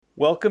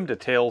Welcome to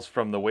Tales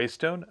from the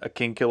Waystone, a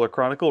Kingkiller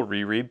Chronicle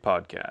reread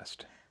podcast.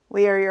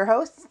 We are your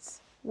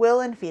hosts, Will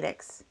and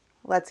Phoenix.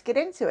 Let's get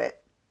into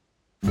it.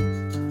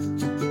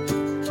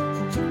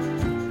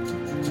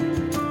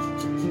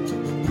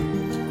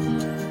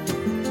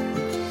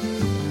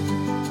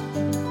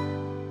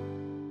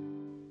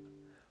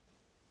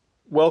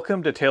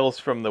 Welcome to Tales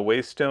from the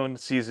Waystone,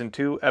 Season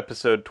 2,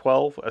 Episode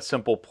 12, A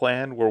Simple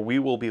Plan, where we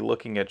will be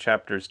looking at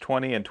chapters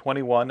 20 and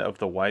 21 of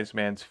The Wise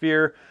Man's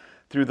Fear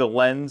through the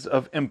lens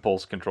of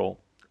impulse control,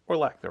 or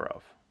lack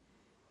thereof.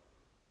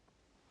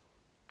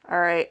 All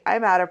right,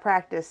 I'm out of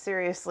practice,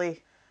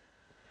 seriously.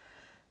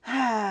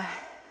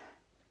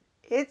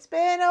 It's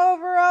been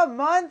over a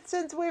month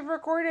since we've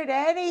recorded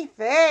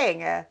anything.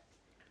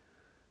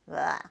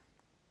 Blah.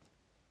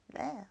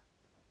 Blah.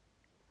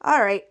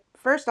 All right,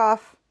 first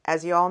off,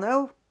 as you all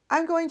know,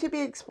 I'm going to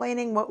be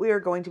explaining what we are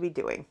going to be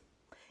doing.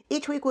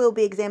 Each week we will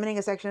be examining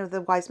a section of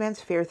the Wise Man's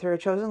Fear through a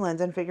chosen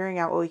lens and figuring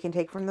out what we can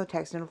take from the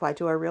text and apply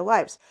to our real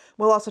lives.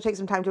 We'll also take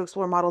some time to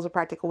explore models of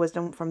practical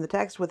wisdom from the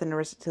text with an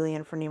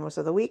Aristotelian phronimos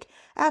of the week.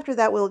 After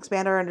that, we'll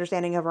expand our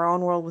understanding of our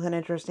own world with an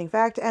interesting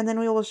fact, and then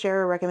we will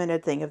share a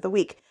recommended thing of the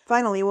week.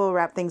 Finally, we'll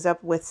wrap things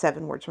up with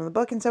 7 words from the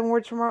book and 7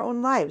 words from our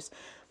own lives.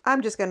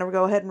 I'm just going to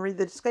go ahead and read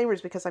the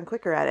disclaimers because I'm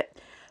quicker at it.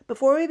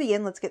 Before we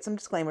begin, let's get some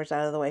disclaimers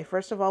out of the way.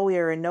 First of all, we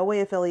are in no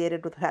way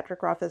affiliated with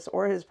Patrick Rothfuss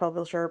or his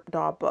publisher,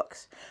 Daw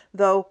Books,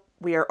 though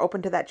we are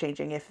open to that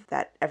changing if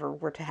that ever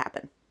were to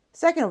happen.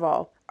 Second of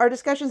all, our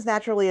discussions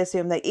naturally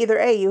assume that either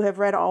A, you have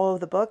read all of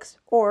the books,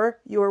 or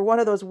you are one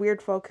of those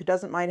weird folk who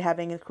doesn't mind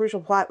having a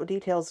crucial plot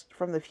details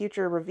from the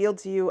future revealed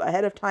to you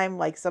ahead of time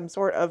like some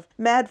sort of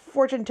mad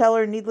fortune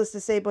teller. Needless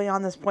to say,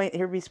 beyond this point,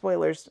 here be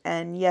spoilers.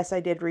 And yes,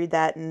 I did read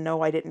that, and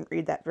no, I didn't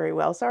read that very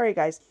well. Sorry,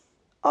 guys.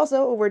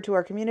 Also, a word to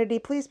our community,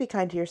 please be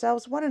kind to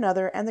yourselves, one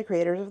another, and the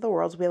creators of the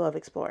worlds we love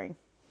exploring.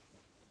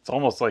 It's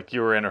almost like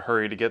you were in a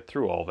hurry to get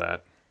through all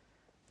that.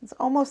 It's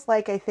almost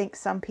like I think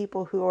some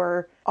people who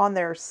are on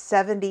their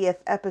 70th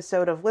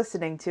episode of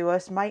listening to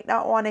us might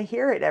not want to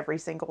hear it every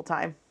single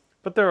time.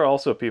 But there are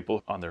also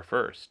people on their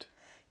first.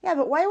 Yeah,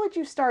 but why would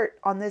you start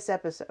on this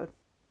episode?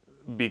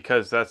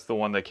 Because that's the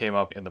one that came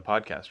up in the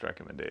podcast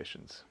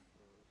recommendations.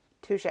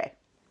 Touché.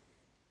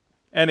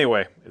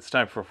 Anyway, it's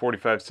time for a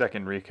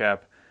 45-second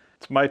recap.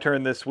 It's my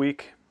turn this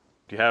week.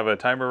 Do you have a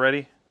timer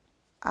ready?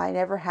 I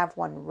never have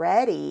one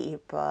ready,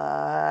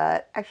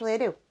 but actually I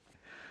do.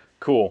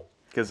 Cool,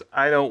 because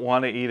I don't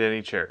want to eat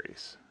any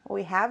cherries.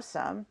 We have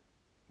some.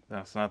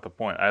 That's not the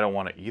point. I don't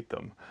want to eat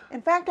them.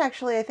 In fact,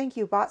 actually, I think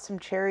you bought some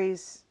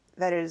cherries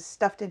that is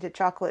stuffed into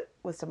chocolate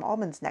with some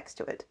almonds next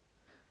to it.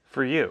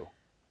 For you.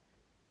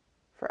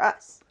 For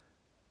us.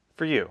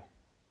 For you.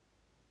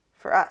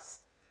 For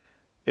us.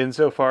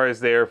 Insofar as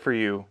they are for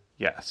you,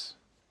 yes.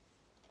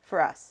 For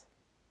us.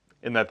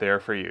 In that they are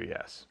for you,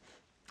 yes.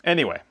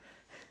 Anyway.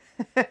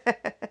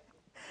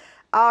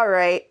 All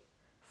right.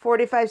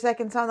 45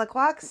 seconds on the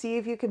clock. See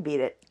if you can beat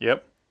it.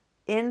 Yep.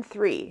 In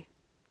 3,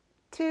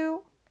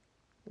 2,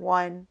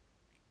 1,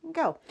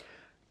 go.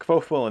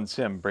 Kvothe and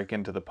Sim break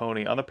into the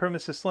pony on the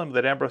premise is slim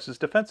that Ambrose's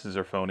defenses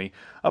are phony.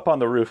 Up on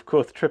the roof,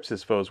 Kvothe trips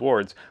his foe's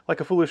wards,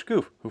 like a foolish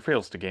goof who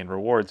fails to gain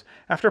rewards.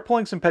 After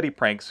pulling some petty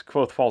pranks,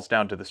 Kvothe falls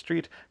down to the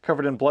street.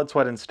 Covered in blood,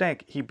 sweat, and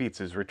stank, he beats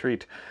his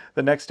retreat.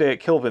 The next day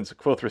at Kilvin's,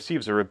 Kvothe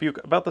receives a rebuke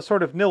about the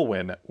sort of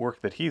nilwyn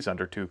work that he's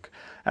undertook.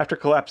 After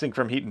collapsing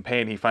from heat and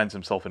pain, he finds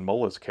himself in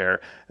Mola's care,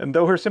 and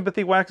though her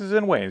sympathy waxes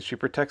and wanes, she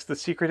protects the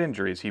secret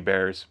injuries he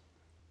bears.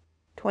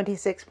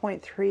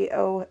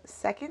 26.30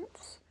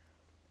 seconds.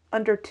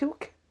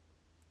 Undertook?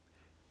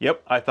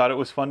 Yep, I thought it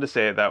was fun to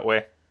say it that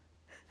way.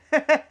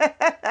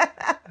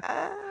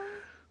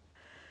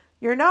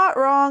 You're not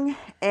wrong,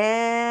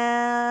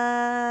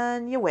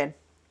 and you win.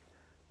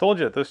 Told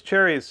you, those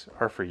cherries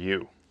are for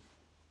you.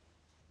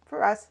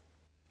 For us.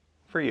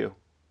 For you.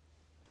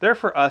 They're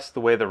for us the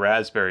way the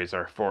raspberries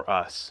are for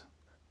us.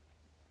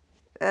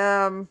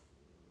 I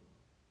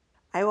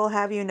will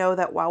have you know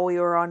that while we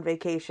were on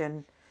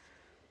vacation,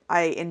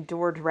 I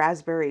endured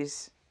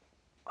raspberries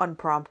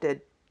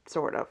unprompted,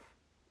 sort of.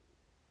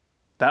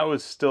 That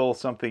was still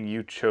something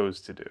you chose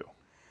to do.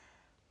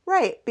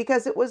 Right,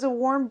 because it was a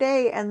warm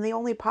day and the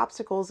only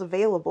popsicles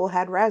available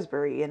had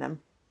raspberry in them.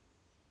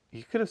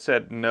 You could have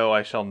said, no,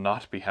 I shall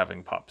not be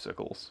having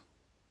popsicles.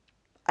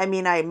 I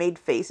mean, I made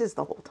faces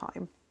the whole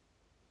time.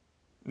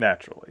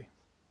 Naturally.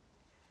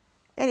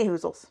 Any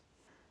hoozles.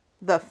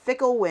 The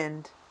fickle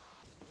wind.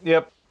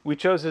 Yep, we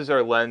chose as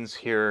our lens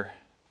here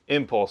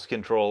impulse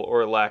control,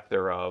 or lack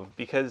thereof,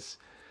 because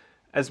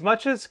as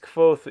much as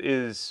Kvothe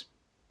is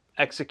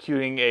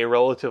executing a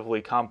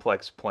relatively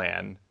complex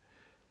plan,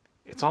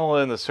 it's all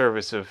in the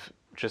service of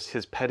just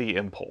his petty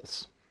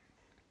impulse.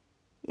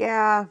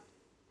 Yeah,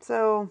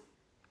 so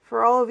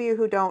for all of you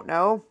who don't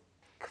know,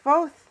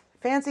 Kvothe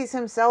fancies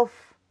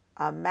himself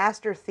a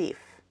master thief.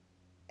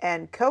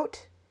 And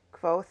Kote,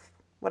 Kvothe,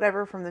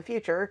 whatever from the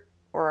future,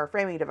 or our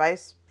framing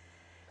device,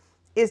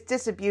 is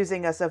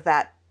disabusing us of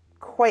that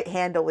quite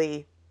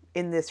handily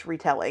in this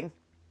retelling.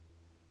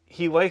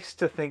 He likes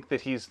to think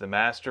that he's the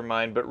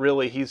mastermind, but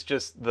really he's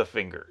just the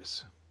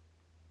fingers.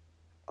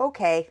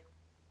 Okay.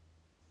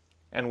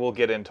 And we'll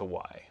get into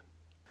why.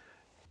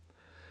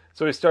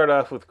 So we start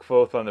off with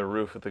Kvothe on the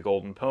roof of the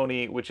Golden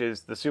Pony, which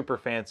is the super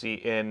fancy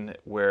inn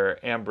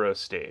where Ambrose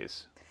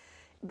stays.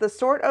 The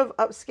sort of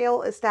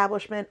upscale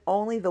establishment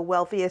only the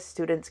wealthiest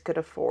students could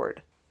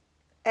afford.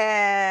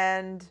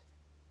 And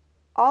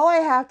all I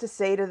have to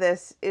say to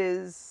this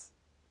is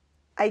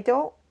I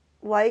don't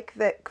like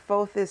that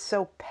Kvothe is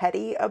so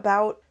petty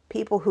about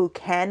people who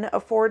can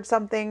afford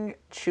something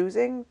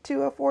choosing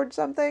to afford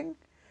something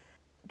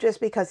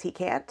just because he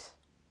can't.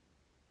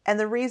 And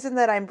the reason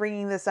that I'm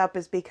bringing this up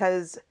is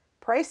because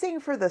pricing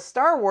for the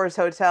Star Wars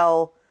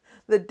hotel,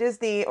 the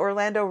Disney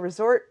Orlando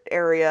Resort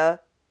area,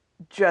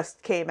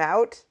 just came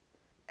out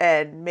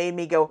and made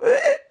me go,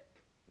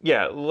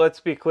 Yeah, let's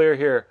be clear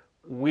here.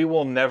 We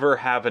will never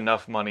have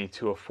enough money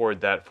to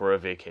afford that for a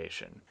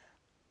vacation.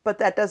 but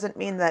that doesn't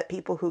mean that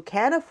people who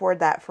can afford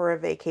that for a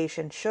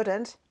vacation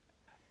shouldn't.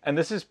 And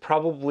this is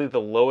probably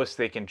the lowest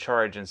they can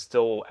charge and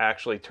still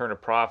actually turn a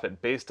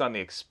profit based on the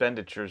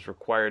expenditures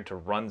required to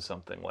run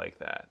something like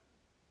that.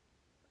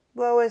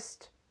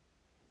 Lowest,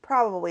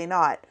 probably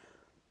not.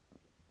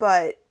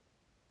 But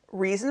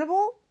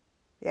reasonable?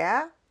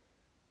 Yeah.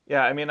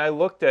 Yeah, I mean, I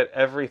looked at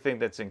everything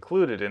that's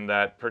included in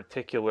that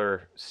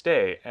particular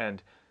stay,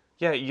 and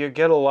yeah, you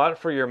get a lot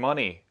for your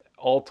money,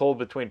 all told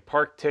between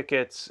park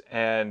tickets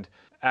and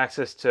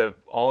access to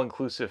all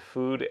inclusive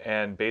food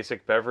and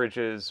basic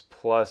beverages,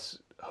 plus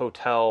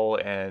hotel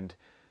and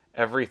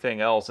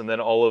everything else, and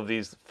then all of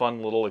these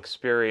fun little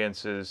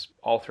experiences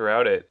all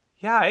throughout it.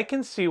 Yeah, I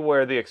can see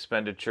where the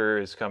expenditure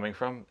is coming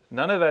from.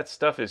 None of that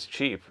stuff is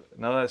cheap.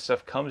 None of that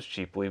stuff comes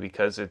cheaply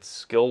because it's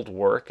skilled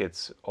work.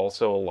 It's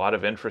also a lot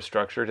of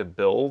infrastructure to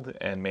build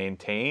and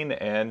maintain,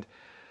 and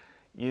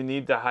you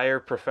need to hire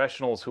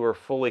professionals who are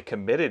fully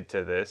committed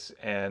to this,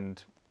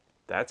 and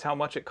that's how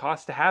much it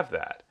costs to have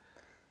that.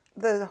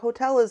 The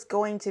hotel is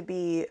going to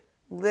be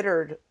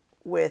littered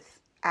with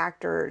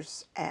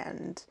actors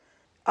and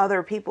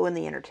other people in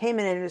the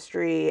entertainment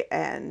industry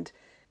and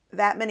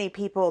that many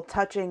people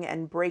touching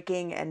and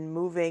breaking and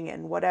moving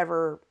and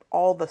whatever,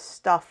 all the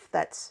stuff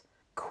that's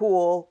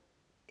cool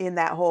in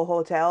that whole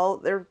hotel,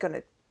 they're going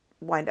to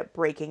wind up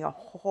breaking a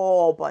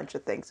whole bunch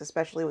of things,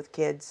 especially with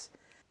kids.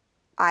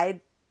 I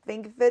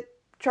think that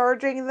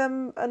charging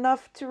them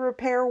enough to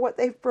repair what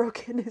they've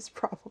broken is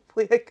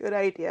probably a good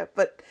idea.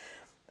 But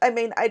I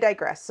mean, I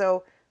digress.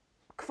 So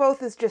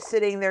Kvothe is just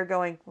sitting there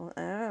going, well,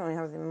 I don't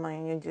have the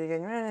money to do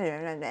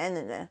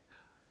it.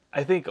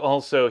 I think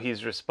also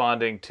he's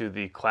responding to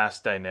the class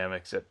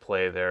dynamics at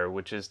play there,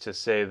 which is to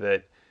say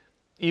that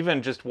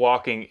even just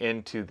walking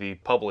into the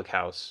public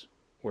house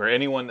where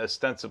anyone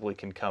ostensibly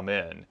can come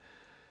in,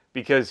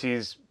 because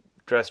he's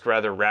dressed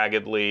rather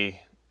raggedly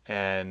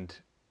and,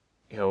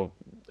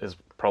 is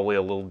probably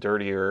a little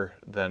dirtier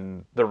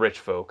than the rich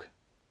folk,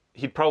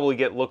 he'd probably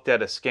get looked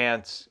at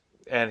askance,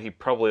 and he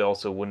probably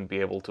also wouldn't be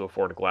able to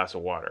afford a glass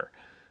of water.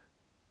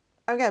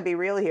 I'm going to be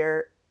real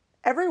here.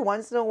 Every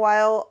once in a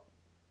while,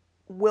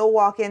 we'll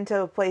walk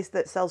into a place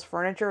that sells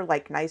furniture,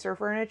 like nicer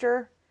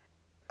furniture,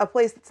 a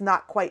place that's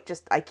not quite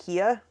just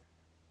IKEA.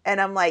 And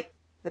I'm like,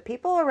 the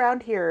people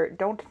around here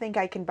don't think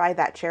I can buy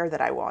that chair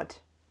that I want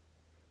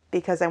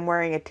because I'm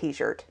wearing a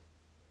t-shirt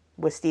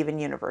with Steven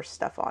Universe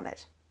stuff on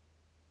it.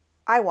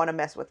 I want to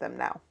mess with them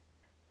now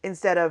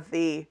instead of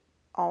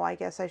oh, I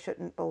guess I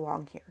shouldn't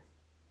belong here.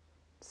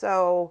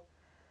 So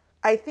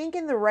I think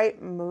in the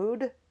right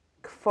mood,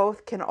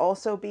 Kvothe can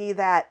also be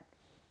that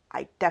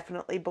I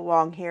definitely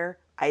belong here.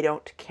 I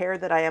don't care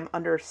that I am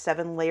under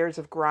 7 layers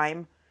of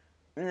grime.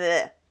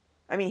 Blech.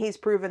 I mean, he's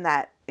proven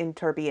that in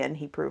Tourbillon,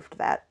 he proved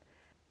that.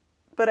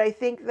 But I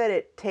think that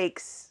it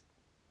takes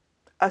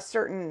a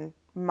certain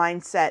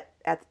mindset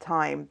at the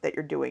time that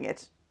you're doing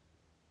it.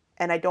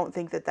 And I don't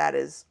think that that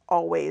is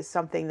always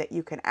something that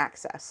you can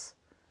access.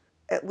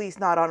 At least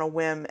not on a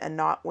whim and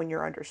not when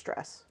you're under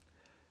stress.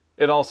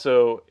 It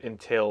also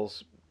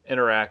entails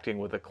interacting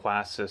with a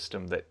class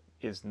system that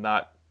is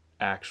not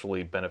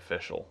actually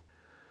beneficial.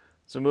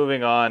 So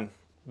moving on,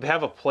 they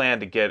have a plan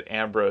to get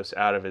Ambrose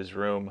out of his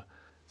room.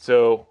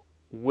 So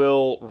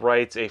Will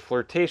writes a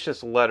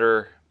flirtatious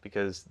letter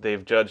because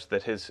they've judged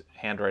that his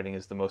handwriting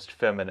is the most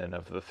feminine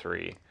of the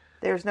three.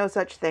 There's no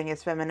such thing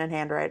as feminine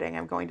handwriting.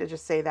 I'm going to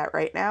just say that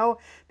right now,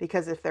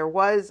 because if there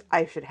was,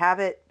 I should have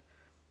it.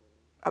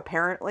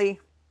 Apparently.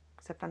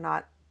 Except I'm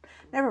not.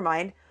 Never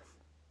mind.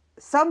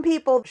 Some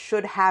people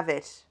should have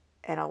it,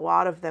 and a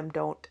lot of them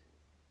don't.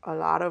 A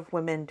lot of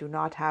women do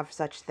not have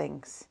such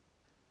things.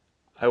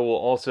 I will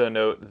also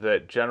note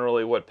that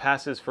generally what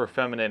passes for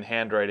feminine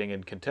handwriting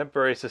in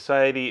contemporary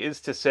society is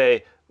to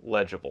say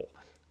legible.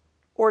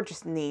 Or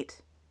just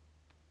neat.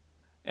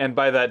 And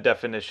by that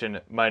definition,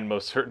 mine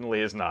most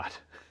certainly is not.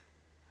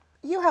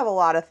 You have a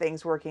lot of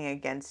things working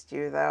against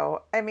you,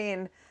 though. I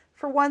mean,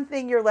 for one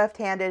thing, you're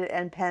left-handed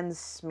and pens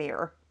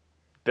smear.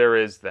 There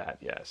is that,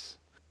 yes.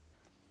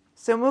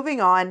 So moving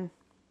on,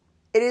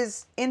 it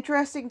is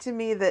interesting to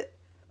me that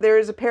there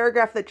is a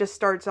paragraph that just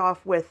starts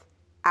off with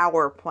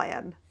our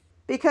plan.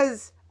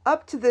 Because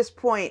up to this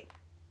point,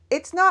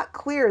 it's not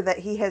clear that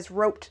he has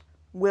roped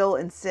Will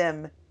and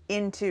Sim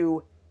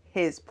into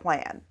his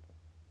plan.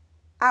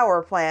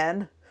 Our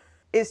plan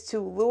is to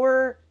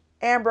lure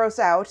Ambrose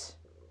out,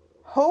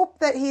 hope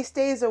that he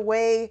stays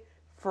away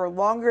for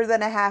longer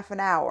than a half an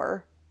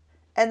hour,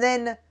 and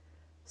then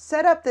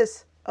set up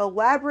this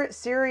elaborate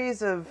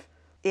series of,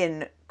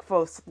 in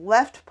Kvothe's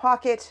left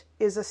pocket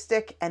is a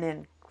stick, and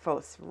in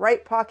Kvothe's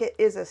right pocket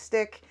is a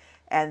stick,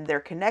 and they're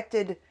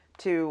connected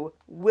to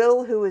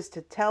Will, who is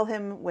to tell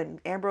him when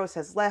Ambrose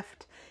has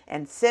left,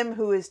 and Sim,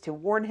 who is to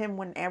warn him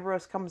when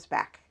Ambrose comes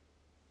back.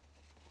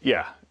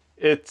 Yeah,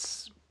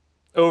 it's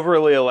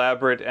overly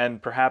elaborate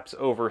and perhaps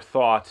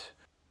overthought.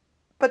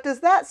 But does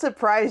that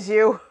surprise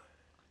you?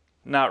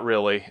 Not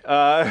really.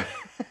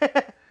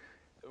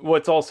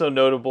 What's also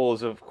notable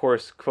is, of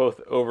course,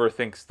 Kvothe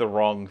overthinks the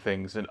wrong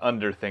things and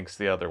underthinks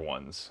the other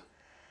ones.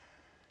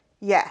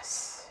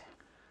 Yes.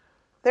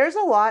 There's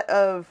a lot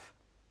of,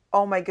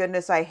 oh my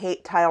goodness, I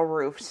hate tile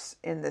roofs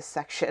in this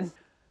section.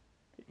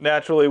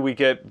 Naturally, we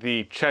get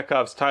the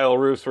Chekhov's tile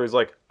roofs where he's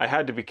like, I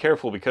had to be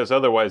careful because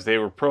otherwise they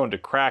were prone to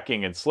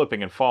cracking and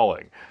slipping and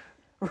falling.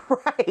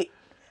 Right.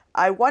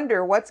 I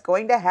wonder what's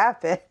going to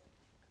happen.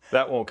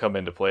 That won't come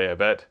into play, I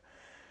bet.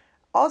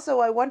 Also,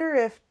 I wonder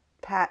if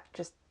Pat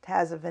just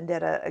has a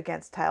vendetta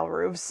against tile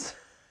roofs.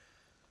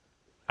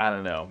 I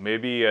don't know.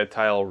 Maybe a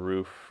tile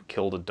roof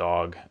killed a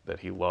dog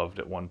that he loved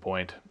at one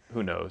point.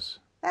 Who knows?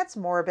 That's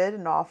morbid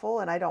and awful,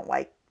 and I don't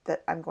like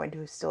that I'm going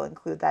to still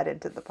include that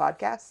into the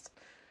podcast.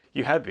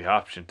 You had the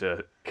option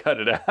to cut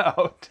it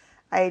out.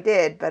 I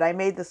did, but I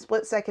made the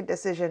split-second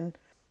decision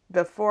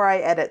before I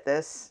edit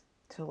this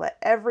to let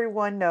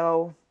everyone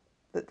know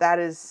that that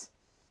is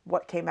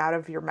what came out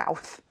of your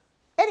mouth.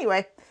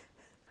 Anyway.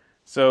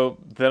 So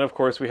then, of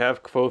course, we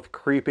have Kvothe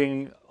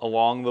creeping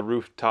along the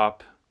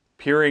rooftop,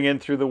 peering in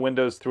through the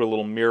windows through a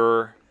little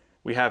mirror.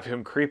 We have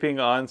him creeping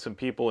on some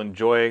people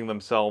enjoying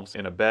themselves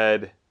in a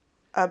bed.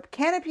 A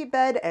canopy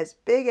bed as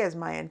big as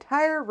my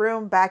entire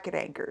room back at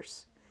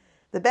Anchor's.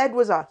 The bed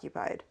was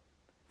occupied.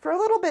 For a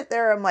little bit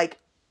there, I'm like,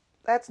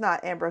 that's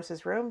not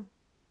Ambrose's room.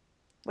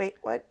 Wait,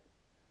 what?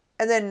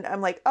 And then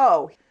I'm like,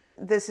 oh,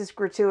 this is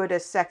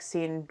gratuitous sex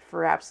scene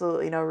for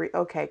absolutely no reason.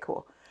 Okay,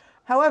 cool.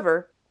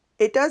 However,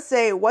 it does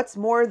say, what's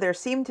more, there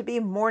seem to be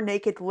more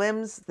naked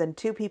limbs than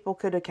two people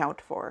could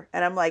account for.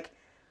 And I'm like,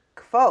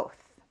 Kvothe,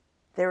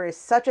 there is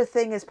such a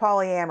thing as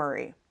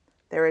polyamory.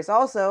 There is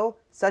also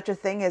such a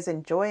thing as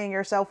enjoying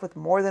yourself with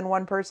more than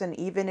one person,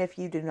 even if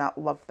you do not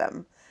love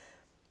them.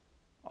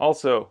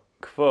 Also,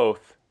 Kvothe,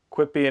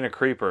 quit being a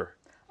creeper.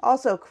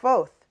 Also,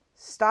 Kvothe,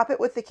 stop it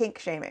with the kink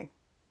shaming.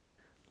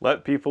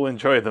 Let people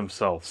enjoy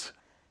themselves.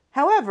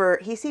 However,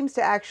 he seems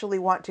to actually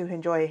want to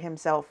enjoy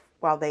himself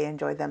while they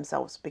enjoy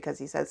themselves, because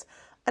he says,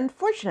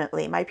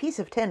 unfortunately, my piece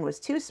of tin was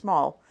too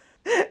small,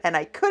 and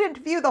I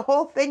couldn't view the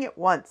whole thing at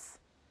once.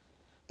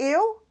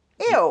 Ew,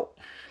 ew,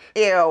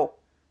 ew,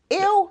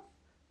 ew,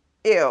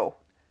 ew.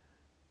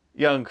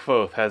 Young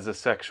Kvothe has a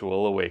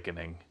sexual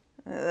awakening.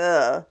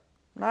 Ugh,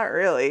 not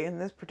really. In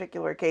this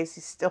particular case,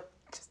 he's still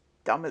just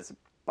dumb as a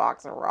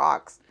box of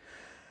rocks.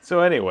 So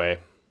anyway.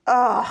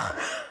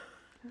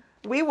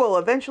 We will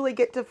eventually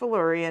get to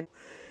Felurian.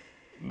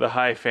 The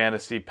high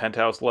fantasy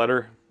penthouse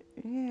letter.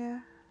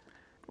 Yeah.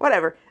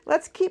 Whatever.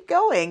 Let's keep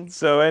going.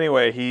 So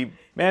anyway, he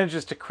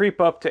manages to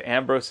creep up to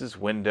Ambrose's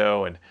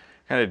window and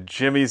kind of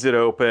jimmies it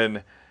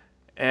open.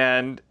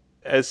 And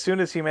as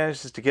soon as he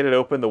manages to get it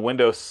open, the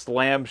window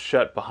slams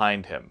shut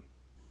behind him.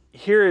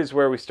 Here is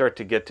where we start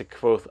to get to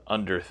Kvothe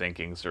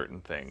underthinking certain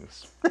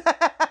things.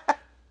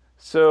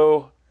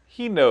 So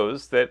he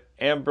knows that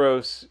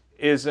Ambrose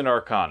is an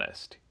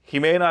arcanist. He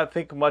may not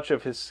think much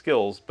of his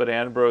skills, but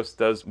Ambrose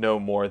does know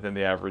more than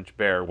the average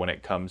bear when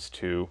it comes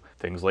to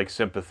things like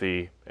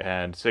sympathy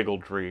and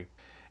sigildry.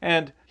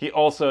 And he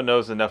also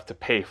knows enough to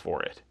pay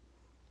for it.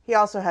 He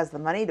also has the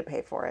money to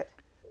pay for it.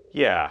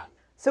 Yeah.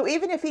 So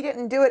even if he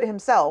didn't do it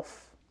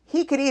himself,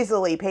 he could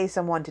easily pay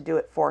someone to do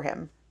it for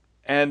him.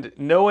 And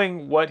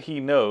knowing what he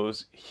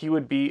knows, he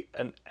would be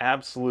an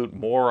absolute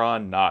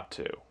moron not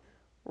to.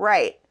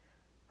 Right.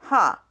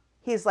 Huh.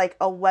 He's like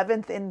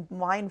 11th in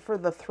line for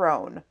the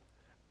throne.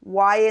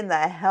 Why in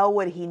the hell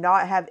would he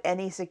not have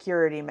any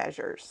security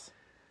measures?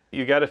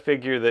 You got to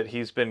figure that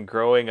he's been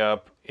growing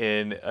up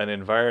in an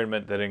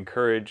environment that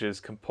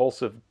encourages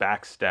compulsive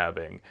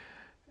backstabbing,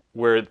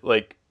 where,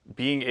 like,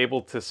 being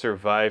able to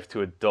survive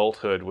to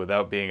adulthood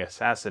without being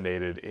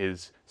assassinated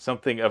is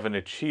something of an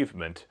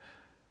achievement.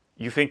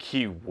 You think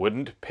he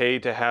wouldn't pay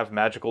to have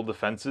magical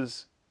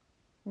defenses?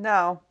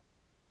 No.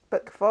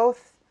 But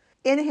Kvothe,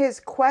 in his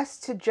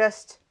quest to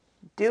just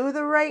do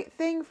the right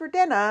thing for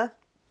Denna,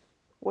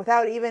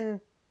 without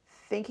even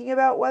thinking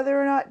about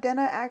whether or not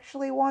Denna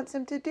actually wants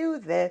him to do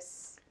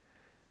this.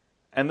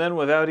 And then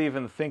without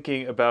even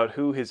thinking about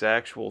who his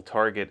actual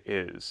target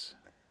is.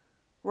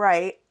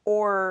 Right,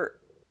 or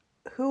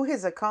who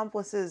his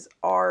accomplices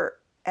are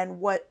and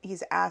what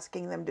he's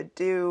asking them to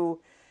do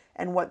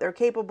and what they're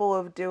capable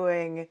of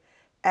doing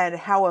and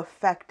how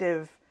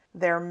effective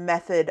their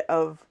method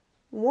of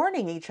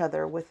warning each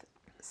other with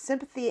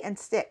sympathy and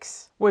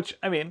sticks. Which,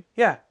 I mean,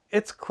 yeah,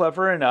 it's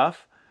clever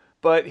enough,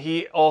 But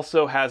he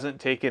also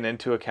hasn't taken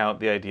into account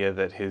the idea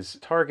that his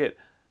target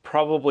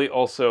probably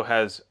also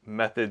has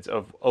methods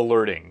of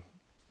alerting.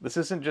 This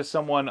isn't just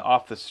someone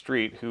off the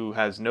street who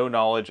has no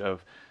knowledge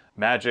of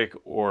magic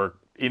or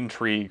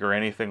intrigue or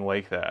anything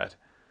like that.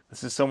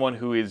 This is someone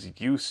who is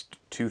used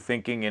to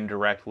thinking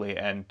indirectly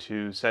and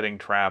to setting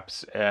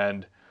traps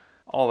and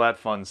all that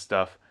fun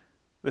stuff.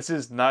 This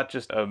is not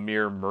just a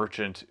mere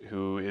merchant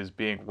who is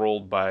being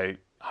rolled by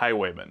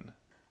highwaymen.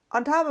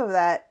 On top of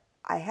that,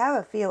 I have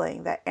a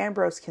feeling that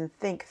Ambrose can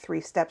think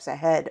 3 steps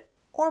ahead,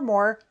 or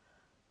more,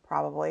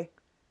 probably.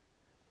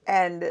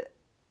 And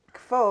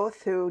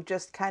Kvothe, who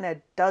just kind of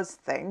does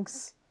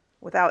things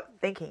without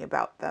thinking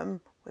about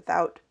them,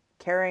 without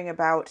caring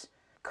about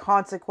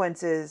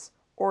consequences,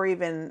 or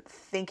even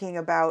thinking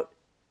about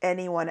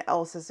anyone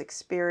else's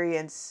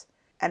experience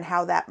and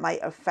how that might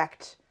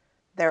affect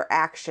their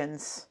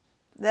actions.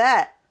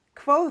 That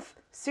Kvothe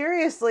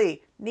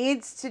seriously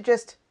needs to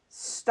just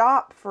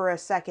stop for a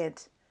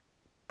second,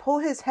 pull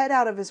his head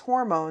out of his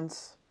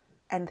hormones,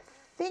 and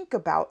think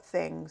about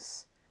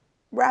things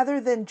rather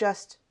than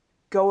just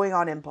going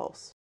on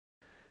impulse.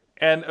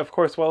 And of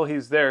course, while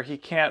he's there, he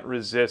can't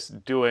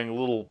resist doing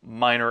little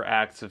minor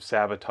acts of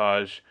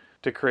sabotage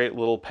to create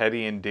little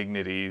petty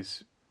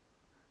indignities.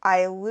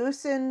 I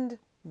loosened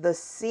the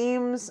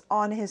seams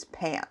on his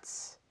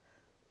pants.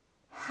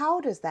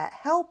 How does that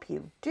help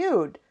you,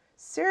 dude?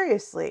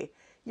 Seriously,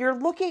 you're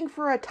looking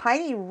for a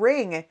tiny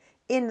ring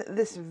in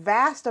this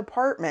vast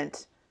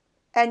apartment,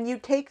 and you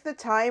take the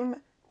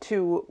time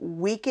to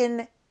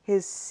weaken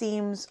his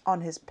seams on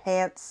his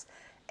pants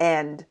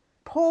and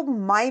pull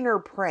minor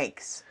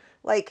pranks,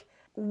 like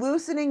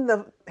loosening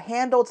the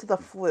handle to the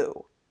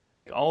flue.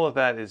 All of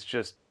that is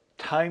just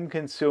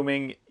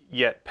time-consuming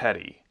yet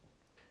petty.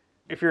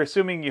 If you're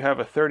assuming you have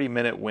a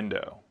 30-minute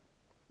window,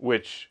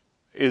 which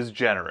is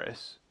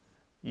generous,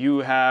 you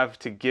have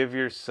to give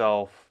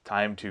yourself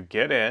time to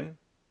get in,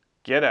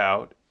 get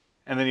out,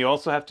 and then you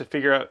also have to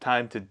figure out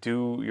time to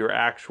do your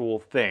actual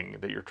thing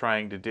that you're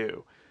trying to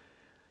do.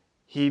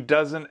 He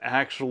doesn't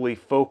actually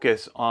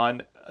focus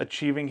on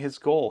achieving his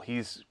goal.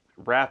 He's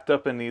wrapped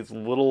up in these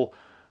little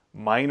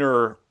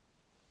minor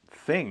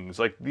things.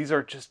 Like, these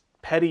are just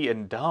petty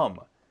and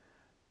dumb.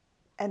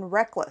 And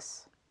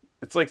reckless.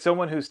 It's like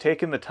someone who's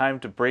taken the time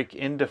to break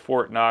into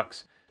Fort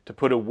Knox to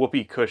put a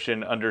whoopee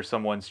cushion under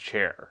someone's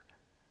chair.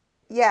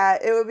 Yeah,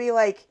 it would be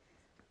like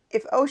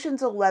if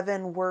Ocean's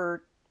 11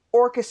 were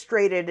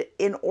orchestrated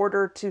in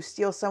order to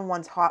steal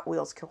someone's Hot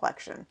Wheels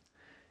collection.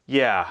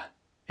 Yeah,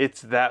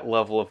 it's that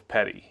level of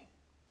petty.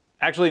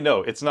 Actually,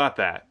 no, it's not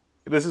that.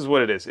 This is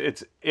what it is.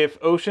 It's if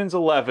Ocean's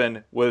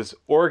 11 was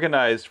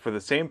organized for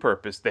the same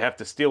purpose, they have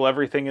to steal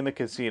everything in the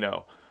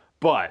casino.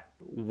 But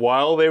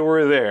while they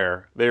were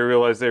there, they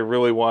realized they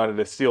really wanted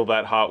to steal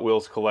that Hot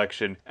Wheels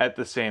collection at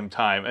the same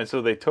time. And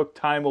so they took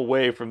time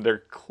away from their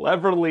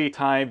cleverly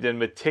timed and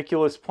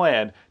meticulous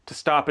plan to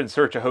stop and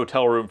search a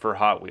hotel room for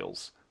Hot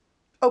Wheels.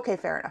 Okay,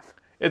 fair enough.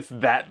 It's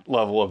that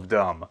level of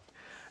dumb.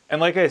 And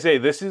like I say,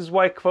 this is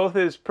why Kvothe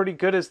is pretty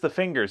good as the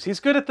fingers. He's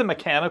good at the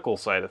mechanical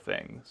side of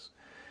things.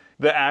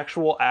 The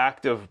actual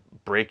act of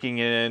breaking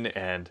in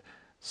and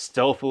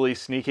stealthily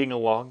sneaking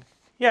along,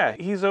 yeah,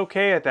 he's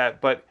okay at that,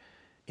 but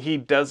he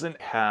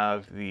doesn't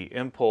have the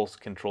impulse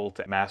control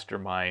to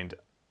mastermind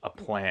a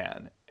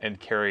plan and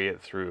carry it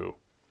through.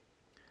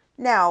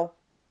 Now,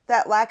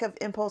 that lack of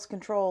impulse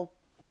control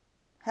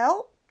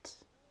helped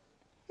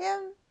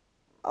him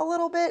a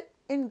little bit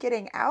in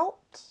getting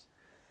out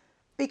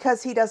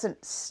because he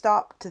doesn't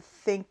stop to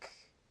think.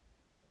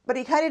 But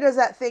he kind of does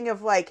that thing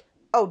of like,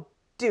 oh,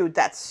 dude,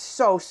 that's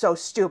so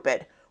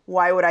stupid.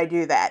 Why would I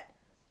do that?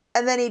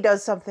 And then he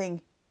does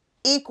something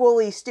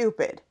equally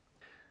stupid.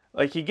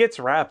 Like, he gets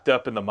wrapped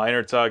up in the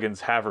Meinerzagen's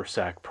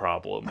haversack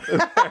problem.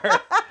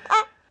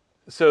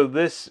 So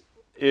this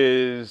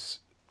is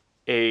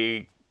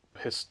a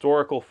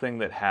historical thing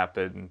that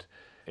happened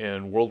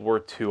in World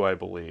War II, I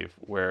believe,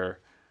 where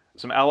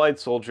some Allied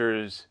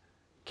soldiers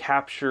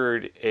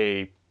captured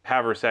a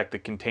haversack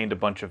that contained a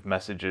bunch of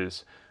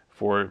messages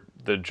for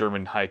the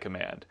German High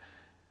Command.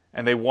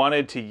 And they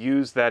wanted to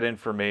use that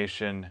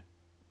information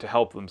to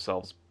help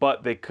themselves,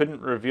 but they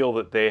couldn't reveal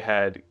that they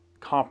had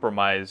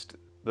compromised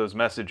those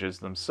messages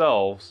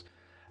themselves,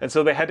 and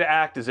so they had to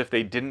act as if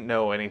they didn't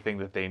know anything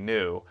that they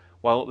knew,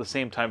 while at the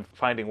same time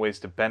finding ways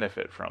to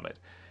benefit from it.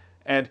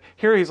 And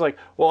here he's like,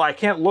 well, I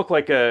can't look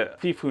like a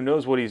thief who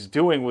knows what he's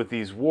doing with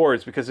these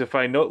wards, because if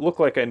I look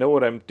like I know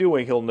what I'm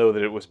doing, he'll know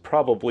that it was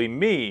probably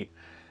me.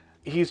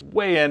 He's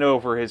way in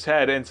over his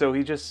head, and so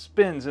he just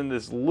spins in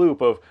this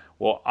loop of,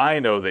 well, I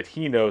know that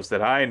he knows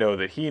that I know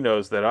that he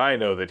knows that I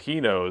know that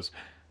he knows,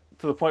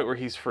 to the point where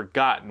he's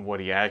forgotten what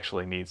he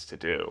actually needs to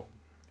do.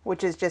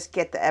 Which is just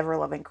get the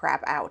ever-loving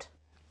crap out.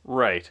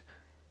 Right.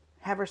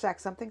 Haversack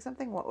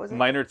something? What was it?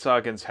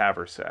 Meinerzagen's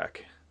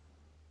haversack.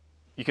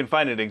 You can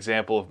find an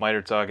example of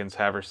Meinerzagen's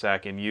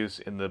haversack in use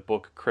in the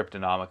book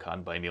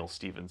Cryptonomicon by Neal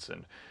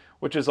Stephenson,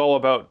 which is all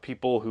about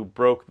people who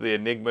broke the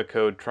Enigma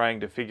code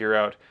trying to figure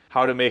out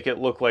how to make it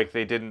look like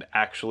they didn't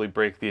actually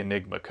break the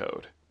Enigma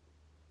code.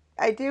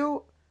 I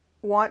do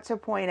want to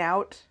point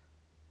out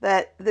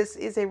that this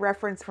is a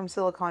reference from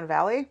Silicon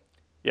Valley,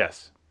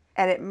 Yes.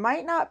 and it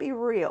might not be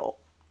real.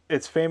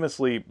 It's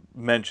famously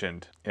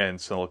mentioned in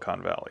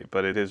Silicon Valley,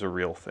 but it is a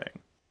real thing.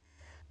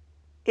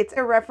 It's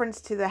a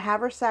reference to the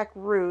haversack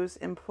ruse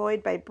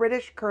employed by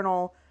British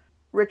Colonel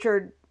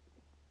Richard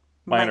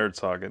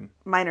Meinerzhagen.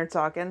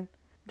 Meinerzhagen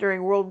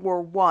during World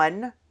War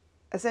One.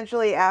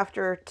 Essentially,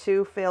 after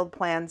two failed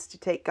plans to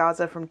take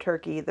Gaza from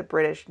Turkey, the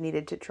British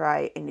needed to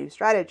try a new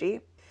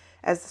strategy.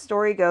 As the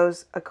story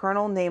goes, a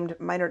colonel named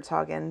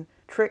Meinerzhagen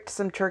tricked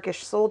some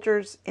Turkish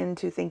soldiers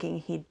into thinking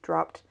he'd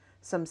dropped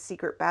some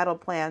secret battle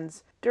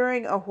plans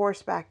during a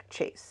horseback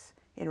chase.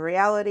 In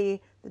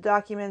reality, the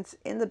documents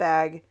in the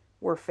bag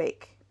were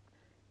fake.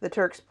 The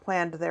Turks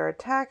planned their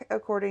attack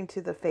according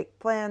to the fake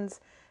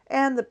plans,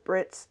 and the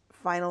Brits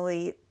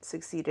finally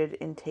succeeded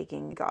in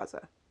taking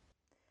Gaza.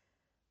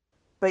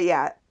 But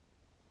yeah,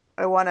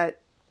 I want to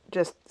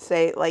just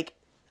say, like,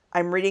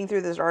 I'm reading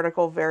through this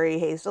article very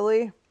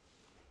hastily.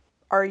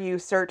 Are you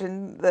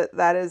certain that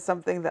that is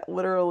something that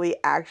literally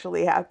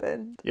actually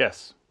happened?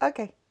 Yes.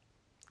 Okay.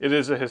 It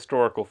is a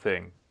historical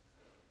thing.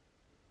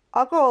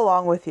 I'll go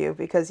along with you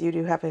because you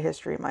do have a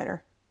history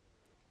minor.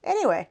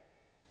 Anyway.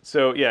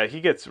 So, yeah,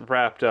 he gets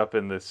wrapped up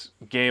in this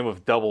game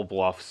of double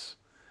bluffs,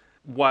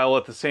 while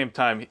at the same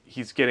time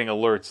he's getting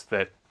alerts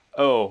that,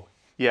 oh,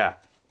 yeah,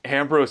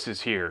 Ambrose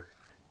is here.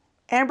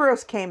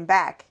 Ambrose came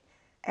back.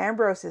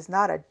 Ambrose is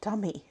not a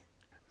dummy.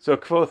 So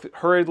Kvothe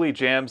hurriedly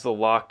jams the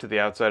lock to the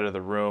outside of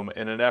the room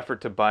in an effort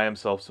to buy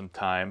himself some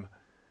time.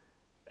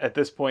 At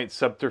this point,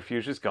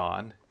 subterfuge is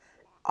gone.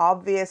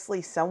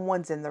 Obviously,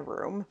 someone's in the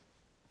room.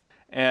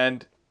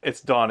 And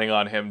it's dawning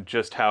on him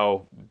just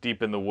how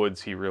deep in the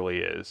woods he really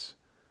is.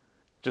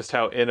 Just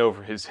how in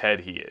over his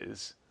head he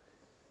is.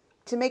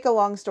 To make a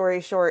long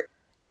story short,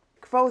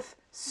 Kvothe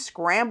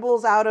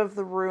scrambles out of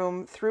the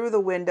room through the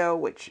window,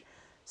 which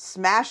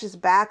smashes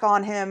back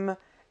on him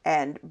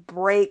and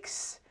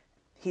breaks.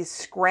 He's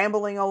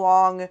scrambling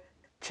along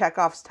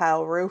Chekhov's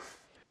tile roof,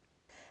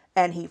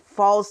 and he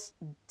falls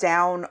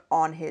down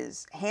on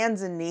his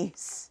hands and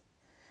knees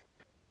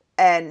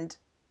and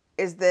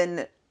is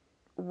then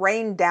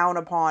rained down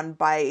upon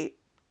by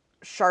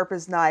sharp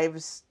as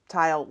knives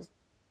tile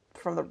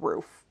from the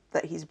roof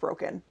that he's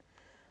broken.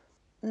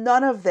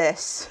 None of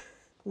this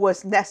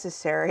was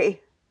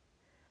necessary.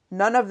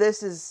 None of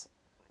this is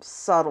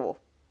subtle.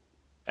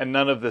 And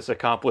none of this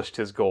accomplished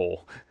his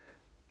goal.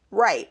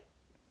 Right.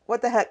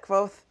 What the heck,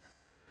 Kvothe?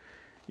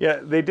 Yeah,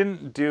 they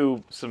didn't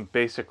do some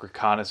basic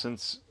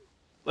reconnaissance.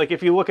 Like,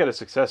 if you look at a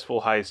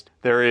successful heist,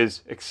 there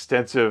is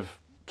extensive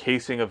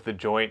casing of the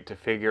joint to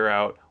figure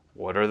out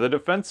what are the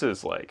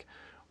defenses like?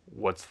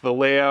 What's the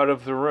layout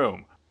of the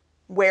room?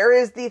 Where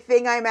is the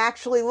thing I'm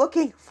actually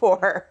looking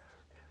for?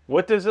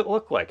 What does it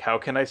look like? How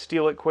can I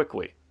steal it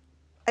quickly?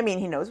 I mean,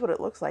 he knows what it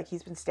looks like.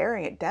 He's been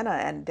staring at Denna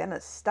and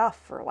Denna's stuff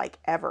for, like,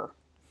 ever.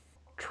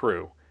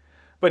 True.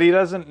 But he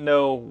doesn't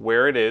know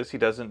where it is. He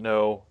doesn't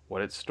know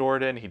what it's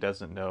stored in. He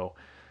doesn't know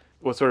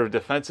what sort of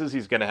defenses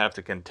he's going to have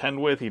to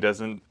contend with. He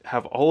doesn't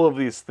have all of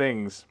these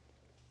things.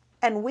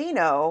 And we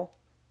know,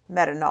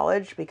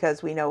 meta-knowledge,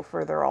 because we know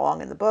further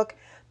along in the book,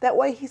 that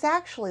what he's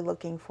actually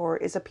looking for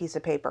is a piece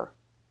of paper.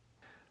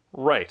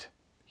 Right.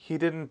 He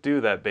didn't do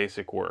that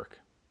basic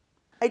work.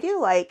 I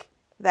do like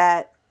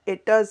that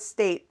it does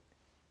state,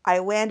 I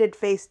landed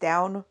face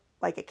down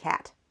like a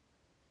cat.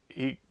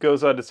 He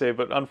goes on to say,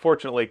 but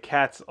unfortunately,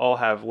 cats all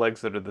have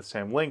legs that are the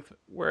same length,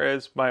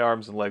 whereas my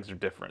arms and legs are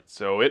different,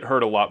 so it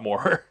hurt a lot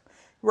more.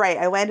 Right,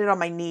 I landed on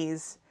my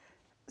knees.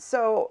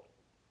 So,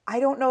 I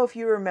don't know if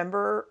you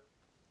remember,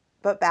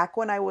 but back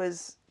when I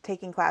was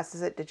taking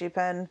classes at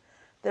DigiPen,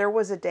 there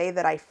was a day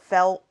that I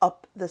fell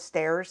up the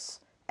stairs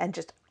and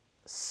just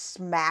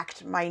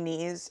smacked my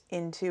knees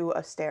into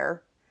a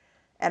stair.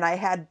 And I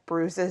had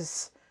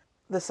bruises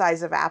the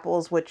size of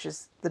apples, which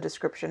is the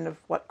description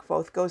of what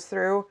Kvothe goes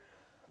through,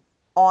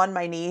 on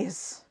my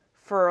knees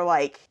for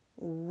like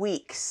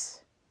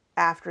weeks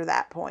after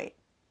that point.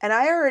 And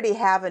I already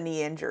have a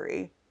knee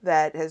injury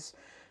that has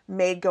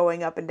made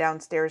going up and down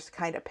stairs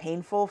kind of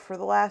painful for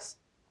the last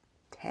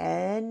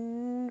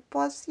 10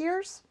 plus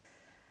years.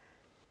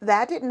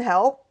 That didn't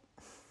help.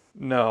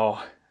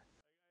 No.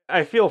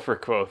 I feel for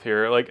Kvothe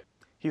here. Like,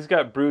 he's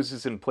got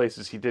bruises in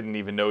places he didn't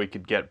even know he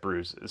could get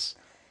bruises.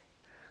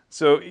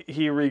 So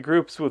he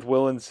regroups with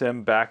Will and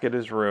Sim back at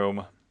his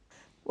room.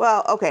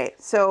 Well, okay,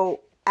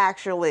 so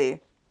actually,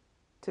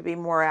 to be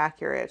more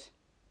accurate,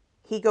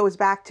 he goes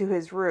back to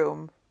his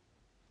room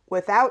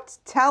without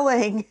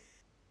telling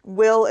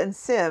Will and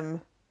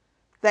Sim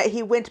that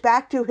he went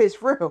back to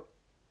his room,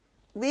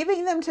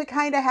 leaving them to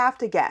kind of have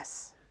to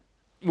guess.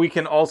 We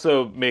can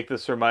also make the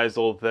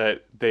surmisal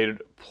that they'd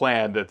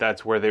planned that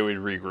that's where they would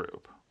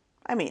regroup.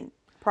 I mean,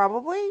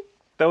 probably.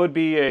 That would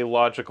be a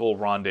logical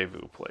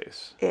rendezvous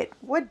place. It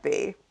would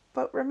be.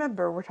 But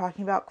remember, we're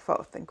talking about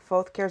Kvothe, and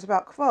Kvothe cares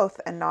about Kvothe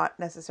and not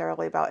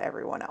necessarily about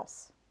everyone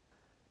else.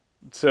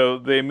 So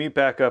they meet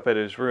back up at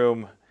his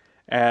room,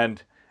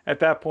 and at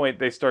that point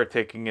they start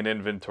taking an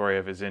inventory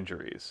of his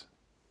injuries.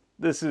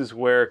 This is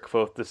where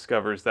Kvothe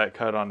discovers that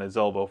cut on his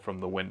elbow from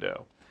the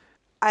window.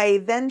 I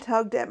then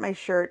tugged at my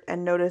shirt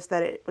and noticed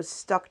that it was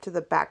stuck to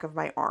the back of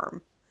my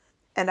arm.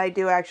 And I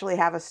do actually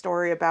have a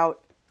story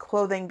about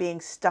clothing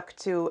being stuck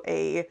to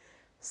a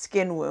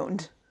skin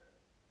wound.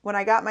 When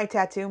I got my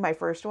tattoo, my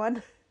first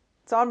one,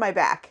 it's on my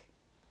back.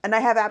 And I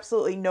have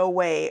absolutely no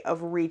way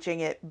of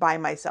reaching it by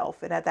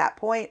myself. And at that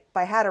point,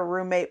 I had a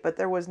roommate, but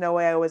there was no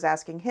way I was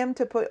asking him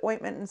to put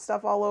ointment and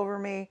stuff all over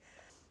me.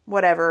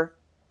 Whatever.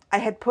 I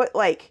had put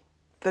like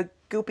the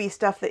goopy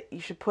stuff that you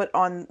should put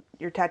on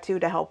your tattoo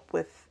to help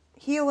with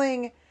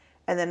healing.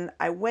 And then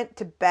I went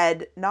to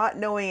bed not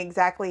knowing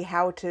exactly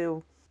how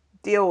to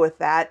deal with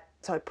that.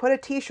 So I put a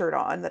t-shirt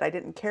on that I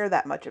didn't care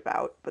that much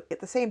about. But at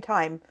the same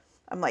time,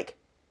 I'm like,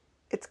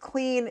 it's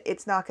clean.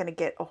 It's not going to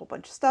get a whole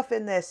bunch of stuff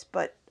in this,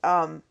 but,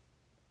 and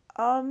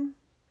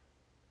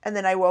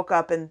then I woke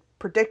up and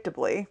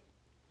predictably,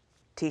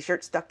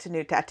 t-shirt stuck to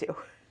new tattoo.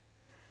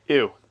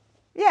 Ew.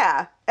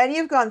 Yeah. And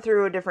you've gone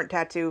through a different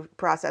tattoo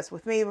process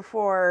with me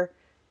before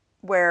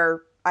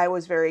where I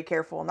was very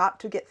careful not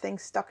to get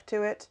things stuck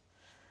to it.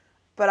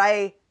 But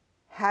I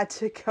had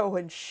to go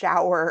and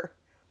shower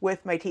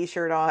with my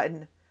t-shirt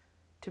on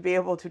to be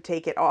able to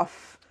take it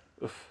off.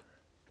 Oof.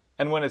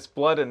 And when it's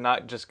blood and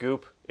not just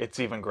goop, it's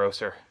even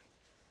grosser.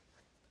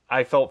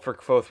 I felt for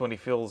Kvothe when he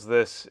feels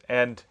this,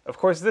 and of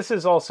course this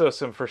is also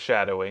some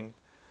foreshadowing.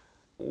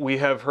 We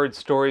have heard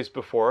stories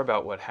before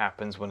about what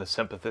happens when a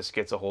sympathist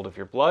gets a hold of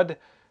your blood,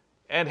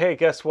 and hey,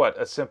 guess what?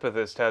 A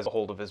sympathist has a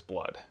hold of his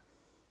blood.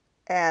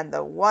 And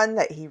the one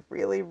that he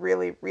really,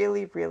 really,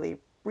 really, really,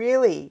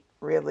 really,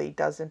 really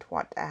doesn't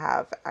want to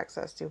have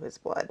access to his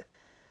blood.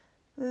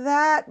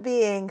 That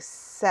being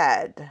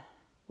said,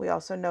 we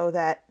also know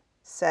that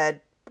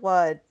said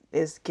blood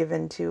is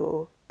given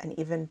to an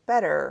even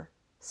better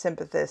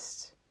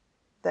sympathist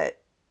that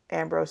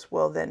Ambrose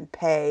will then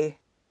pay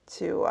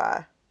to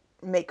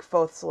make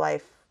Kvothe's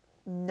life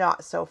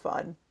not so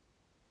fun.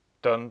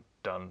 Dun,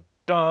 dun,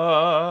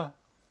 dun.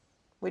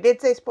 We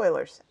did say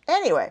spoilers.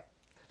 Anyway.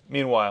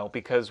 Meanwhile,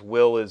 because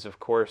Will is, of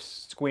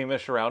course,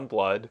 squeamish around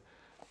blood,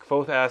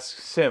 Kvothe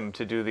asks Sim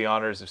to do the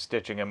honors of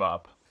stitching him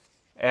up.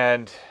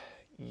 And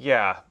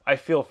yeah, I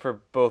feel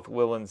for both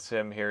Will and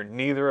Sim here.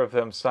 Neither of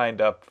them signed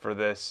up for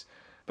this,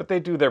 but they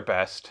do their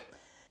best.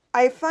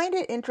 I find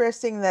it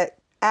interesting that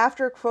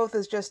after Kvothe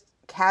is just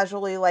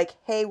casually like,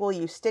 hey, will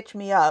you stitch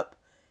me up?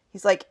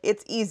 He's like,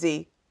 it's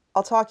easy.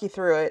 I'll talk you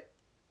through it.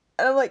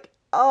 And I'm like,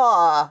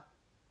 ah.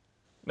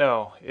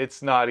 No,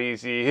 it's not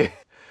easy.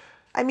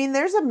 I mean,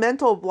 there's a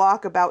mental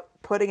block about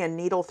putting a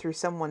needle through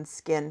someone's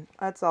skin.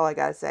 That's all I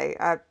gotta say.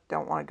 I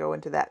don't want to go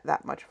into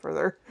that much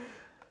further.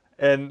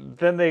 And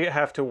then they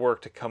have to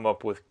work to come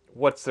up with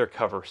what's their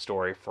cover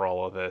story for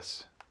all of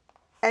this.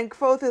 And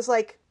Kvothe is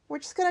like, we're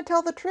just gonna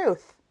tell the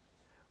truth.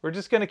 We're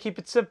just going to keep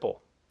it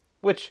simple.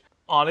 Which,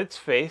 on its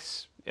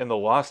face, in the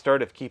lost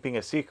art of keeping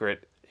a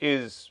secret,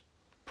 is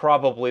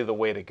probably the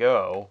way to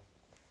go.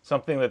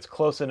 Something that's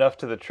close enough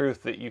to the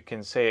truth that you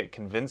can say it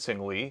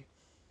convincingly.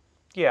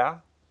 Yeah,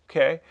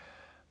 okay.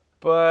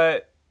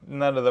 But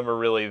none of them are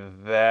really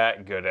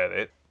that good at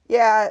it.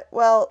 Yeah,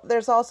 well,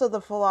 there's also the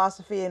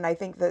philosophy, and I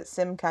think that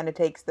Sim kind of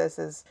takes this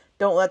as,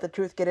 don't let the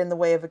truth get in the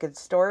way of a good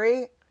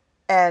story.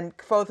 And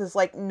Kvothe is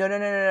like, no, no,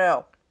 no, no,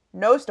 no.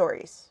 No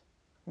stories.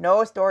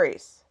 No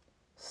stories.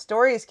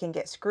 Stories can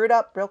get screwed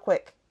up real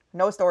quick.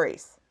 No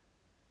stories.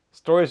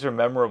 Stories are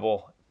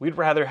memorable. We'd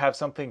rather have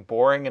something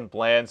boring and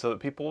bland so that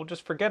people will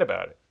just forget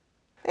about it.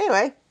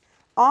 Anyway,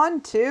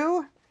 on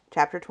to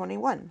chapter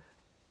 21.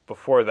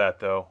 Before that,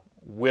 though,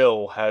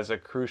 Will has a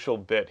crucial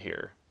bit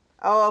here.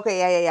 Oh,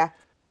 okay, yeah.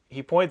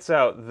 He points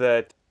out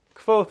that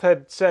Kvothe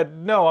had said,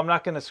 no, I'm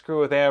not going to screw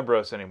with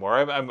Ambrose anymore.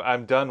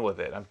 I'm done with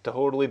it. I'm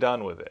totally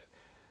done with it.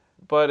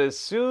 But as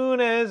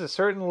soon as a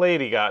certain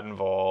lady got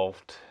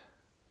involved,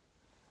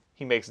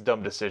 he makes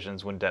dumb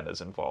decisions when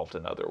Denna's involved,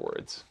 in other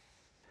words.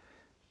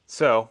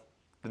 So,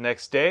 the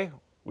next day,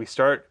 we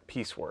start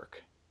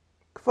piecework.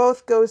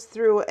 Kvothe goes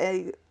through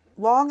a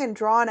long and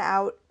drawn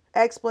out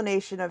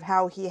explanation of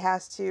how he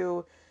has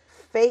to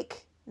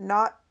fake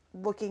not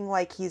looking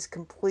like he's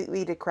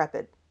completely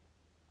decrepit.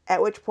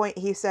 At which point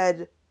he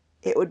said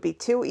it would be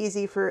too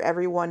easy for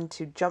everyone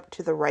to jump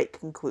to the right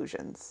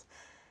conclusions.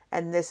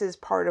 And this is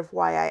part of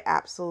why I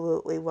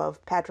absolutely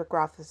love Patrick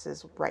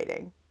Rothfuss's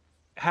writing.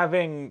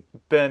 Having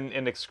been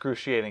in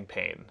excruciating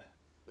pain,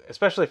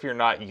 especially if you're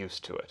not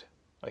used to it,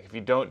 like if you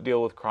don't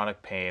deal with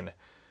chronic pain,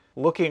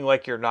 looking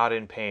like you're not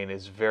in pain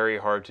is very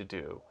hard to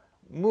do.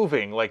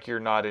 Moving like you're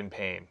not in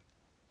pain,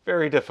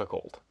 very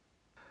difficult.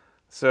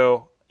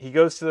 So he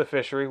goes to the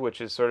fishery,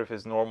 which is sort of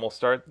his normal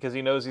start, because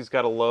he knows he's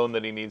got a loan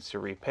that he needs to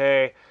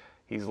repay.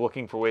 He's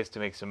looking for ways to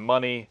make some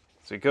money.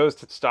 So he goes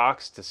to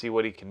stocks to see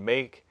what he can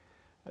make.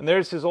 And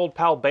there's his old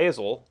pal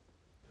Basil,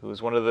 who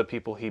is one of the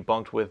people he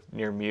bunked with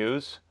near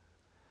Mews.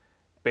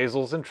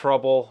 Basil's in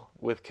trouble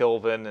with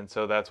Kilvin, and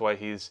so that's why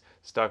he's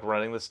stuck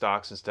running the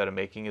stocks instead of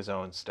making his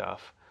own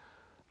stuff.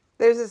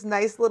 There's this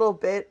nice little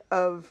bit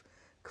of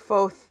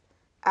Kvothe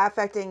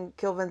affecting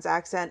Kilvin's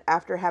accent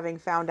after having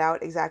found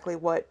out exactly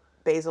what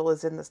Basil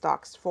is in the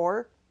stocks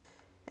for.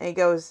 And he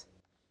goes,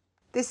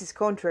 "This is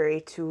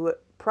contrary to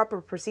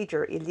proper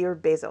procedure, Ilir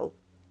Basil.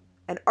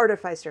 An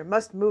artificer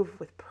must move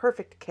with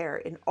perfect care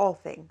in all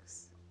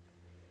things."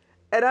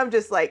 And I'm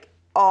just like,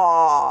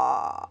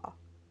 "Aww,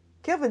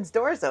 Kilvin's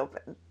door's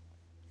open."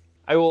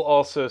 I will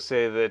also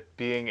say that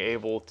being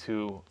able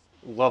to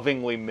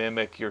lovingly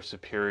mimic your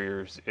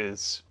superiors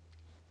is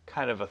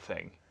kind of a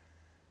thing.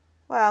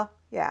 Well,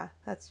 yeah,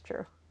 that's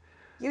true.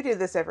 You do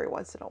this every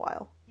once in a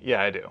while.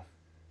 Yeah, I do.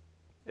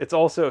 It's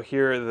also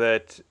here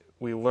that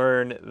we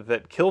learn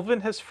that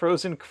Kilvin has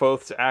frozen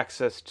Kvothe's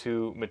access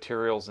to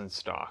materials and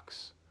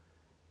stocks.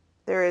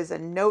 There is a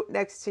note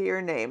next to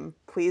your name.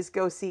 Please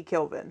go see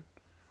Kilvin.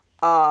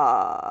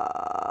 Uh-oh.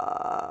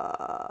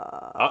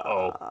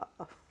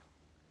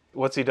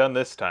 What's he done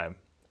this time?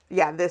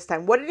 Yeah, this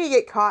time. What did he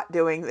get caught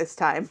doing this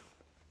time?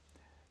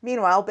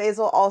 Meanwhile,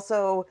 Basil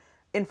also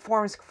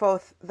informs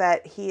Kvothe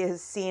that he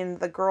has seen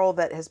the girl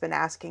that has been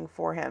asking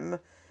for him,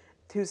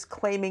 who's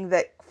claiming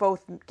that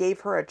Kvothe gave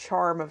her a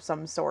charm of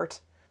some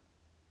sort.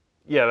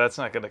 Yeah, that's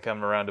not going to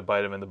come around to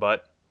bite him in the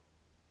butt.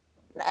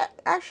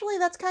 Actually,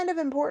 that's kind of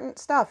important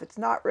stuff. It's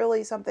not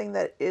really something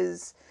that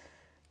is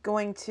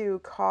going to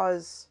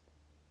cause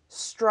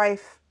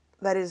strife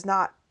that is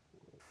not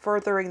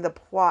furthering the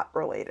plot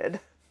related.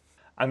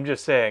 I'm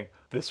just saying,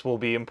 this will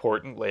be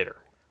important later.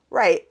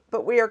 Right,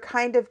 but we are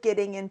kind of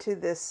getting into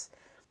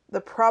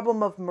the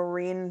problem of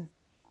Meereen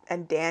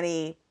and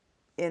Dany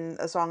in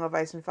A Song of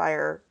Ice and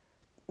Fire.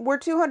 We're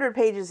 200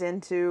 pages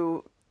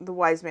into The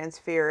Wise Man's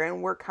Fear,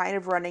 and we're kind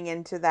of running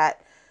into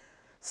that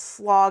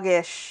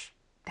sloggish,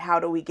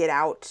 how do we get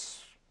out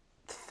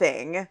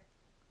thing.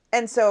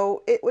 And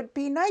so it would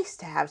be nice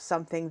to have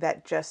something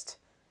that just,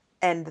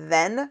 and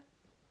then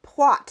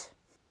plot.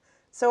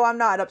 So I'm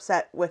not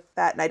upset with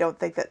that, and I don't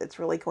think that it's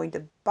really going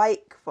to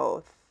bite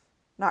Kvothe.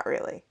 Not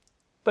really.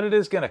 But it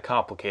is going to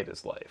complicate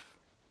his life.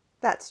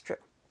 That's true.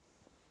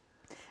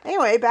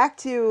 Anyway, back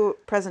to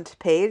present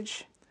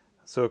page.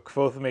 So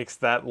Kvothe makes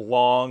that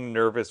long,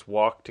 nervous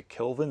walk to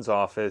Kilvin's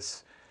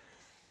office.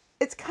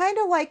 It's kind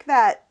of like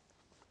that,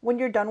 when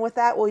you're done with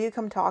that, will you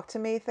come talk to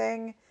me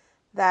thing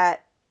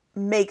that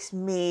makes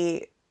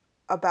me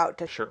about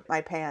to shit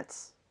my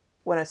pants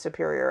when a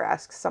superior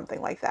asks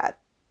something like that.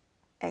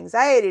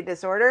 Anxiety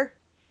disorder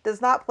does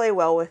not play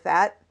well with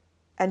that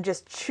and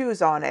just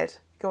chews on it,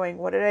 going,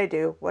 what did I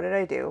do? What did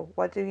I do?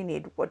 What do you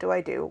need? What do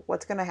I do?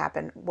 What's going to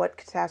happen? What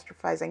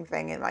catastrophizing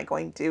thing am I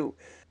going to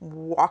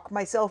walk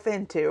myself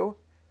into?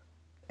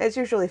 It's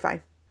usually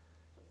fine.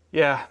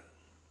 Yeah.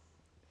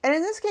 And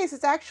in this case,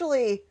 it's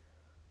actually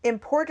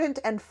important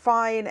and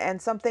fine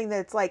and something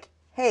that's like,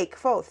 hey,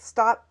 Kvothe,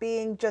 stop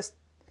being just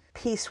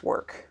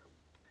piecework.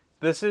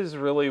 This is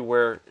really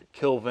where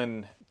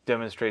Kilvin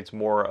demonstrates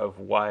more of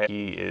why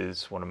he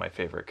is one of my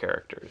favorite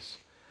characters.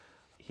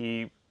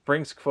 He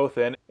brings Kvothe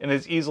in and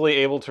is easily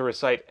able to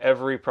recite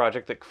every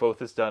project that Kvothe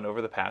has done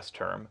over the past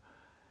term.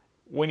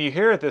 When you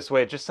hear it this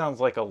way, it just sounds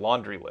like a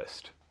laundry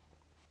list.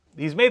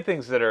 He's made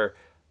things that are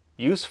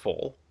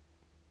useful,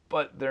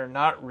 but they're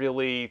not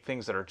really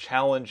things that are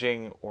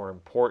challenging or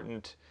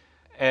important.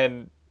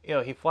 And,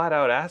 he flat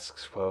out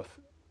asks Kvothe,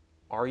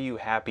 are you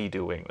happy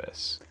doing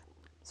this?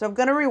 So I'm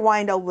going to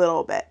rewind a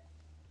little bit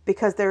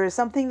because there is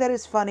something that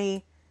is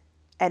funny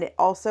and it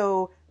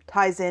also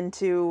ties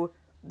into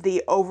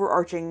the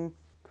overarching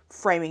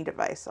framing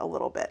device a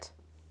little bit.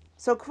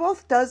 So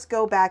Kvothe does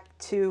go back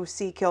to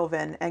see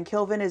Kilvin, and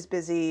Kilvin is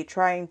busy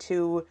trying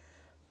to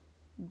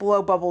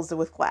blow bubbles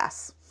with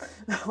glass.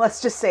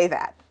 Let's just say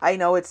that. I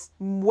know it's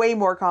way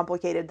more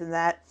complicated than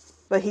that,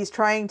 but he's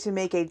trying to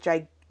make a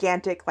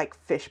gigantic,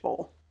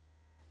 fishbowl.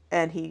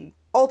 And he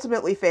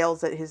ultimately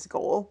fails at his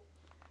goal.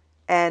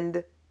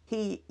 And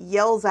he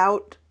yells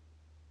out,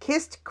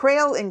 "Kist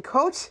Krail in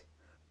coat?"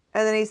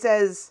 And then he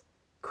says,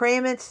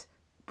 "Craemit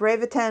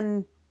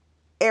Breveton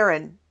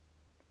Aaron."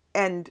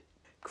 And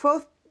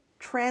Kvothe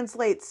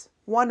translates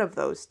one of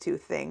those two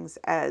things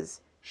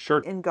as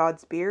shirt in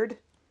God's beard.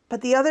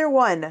 But the other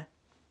one,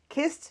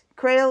 "Kist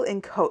Krail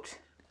in coat."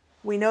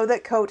 We know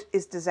that coat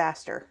is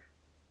disaster.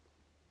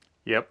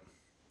 Yep.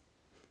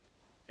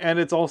 And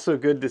it's also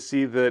good to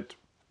see that,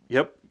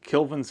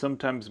 Kilvin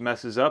sometimes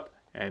messes up.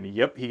 And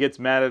he gets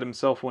mad at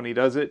himself when he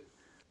does it.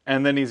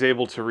 And then he's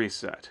able to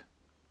reset.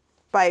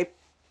 By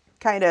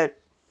kind of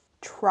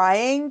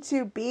trying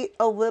to beat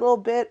a little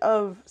bit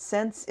of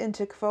sense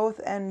into Kvothe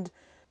and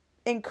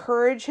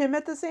encourage him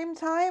at the same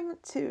time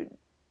to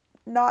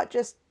not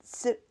just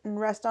sit and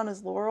rest on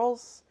his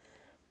laurels.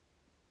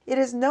 It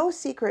is no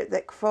secret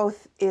that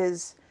Kvothe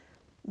is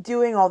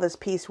doing all this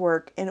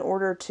piecework in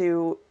order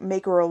to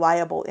make a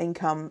reliable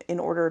income, in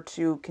order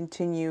to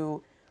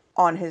continue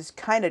on his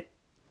kind of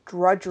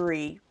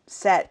drudgery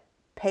set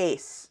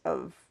pace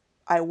of,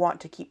 I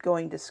want to keep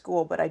going to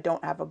school, but I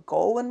don't have a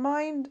goal in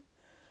mind.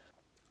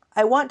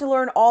 I want to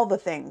learn all the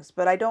things,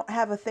 but I don't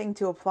have a thing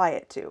to apply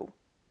it to.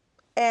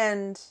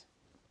 And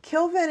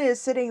Kilvin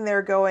is sitting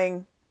there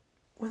going,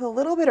 with a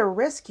little bit of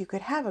risk, you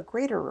could have a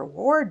greater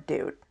reward,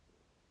 dude.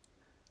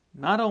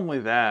 Not only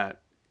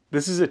that,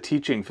 this is a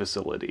teaching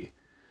facility.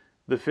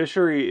 The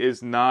fishery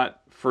is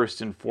not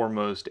first and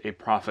foremost a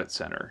profit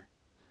center.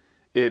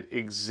 It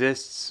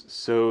exists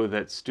so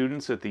that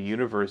students at the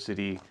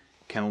university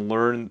can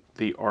learn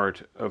the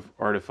art of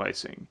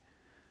artificing.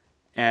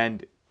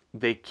 And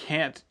they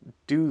can't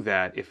do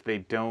that if they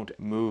don't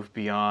move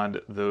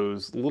beyond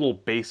those little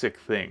basic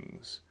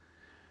things.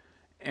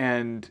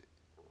 And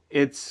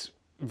it's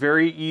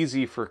very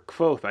easy for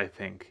Kvothe, I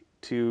think,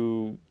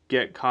 to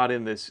get caught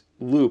in this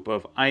loop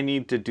of I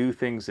need to do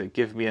things that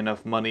give me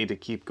enough money to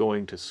keep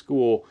going to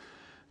school,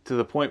 to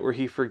the point where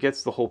he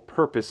forgets the whole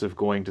purpose of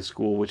going to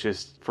school, which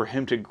is for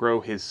him to grow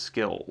his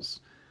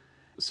skills.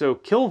 So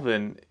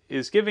Kilvin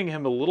is giving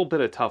him a little bit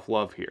of tough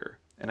love here,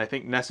 and I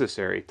think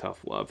necessary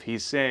tough love.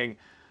 He's saying,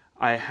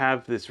 I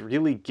have this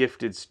really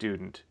gifted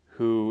student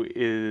who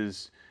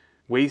is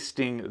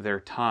wasting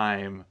their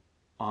time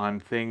on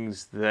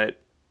things that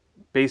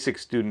basic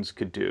students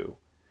could do.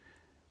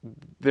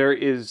 There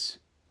is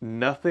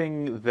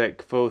nothing that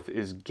Kvothe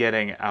is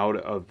getting out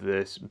of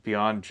this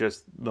beyond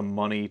just the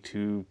money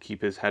to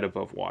keep his head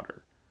above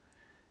water.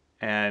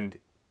 And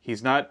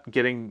he's not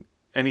getting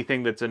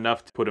anything that's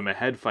enough to put him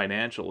ahead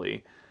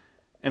financially.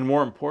 And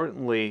more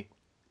importantly,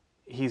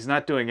 he's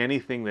not doing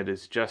anything that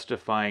is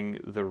justifying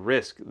the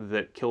risk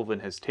that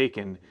Kilvin has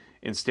taken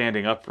in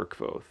standing up for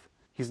Kvothe.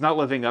 He's not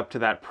living up to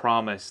that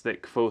promise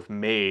that Kvothe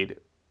made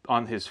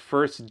on his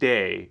first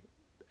day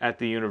at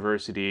the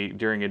university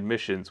during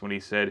admissions when he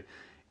said,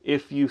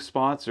 if you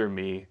sponsor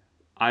me,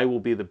 I will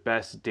be the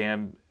best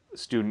damn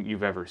student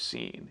you've ever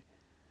seen.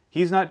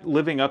 He's not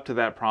living up to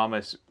that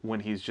promise when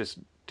he's just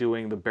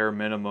doing the bare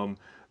minimum,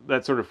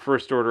 that sort of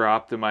first order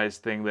optimized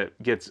thing that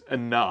gets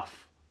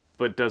enough,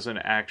 but doesn't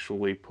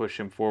actually push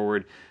him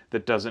forward,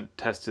 that doesn't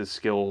test his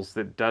skills,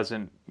 that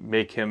doesn't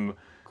make him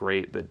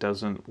great, that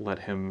doesn't let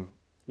him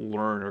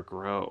learn or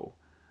grow.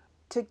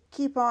 To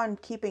keep on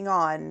keeping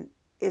on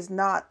is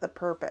not the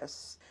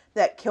purpose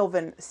that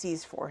Kilvin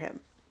sees for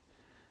him.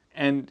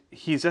 And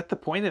he's at the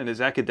point in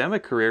his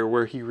academic career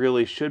where he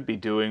really should be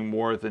doing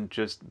more than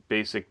just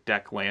basic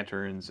deck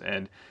lanterns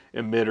and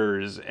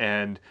emitters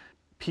and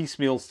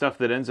piecemeal stuff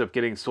that ends up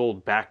getting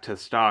sold back to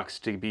stocks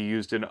to be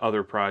used in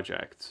other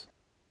projects.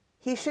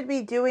 He should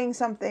be doing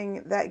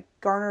something that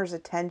garners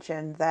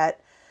attention,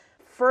 that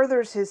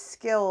furthers his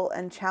skill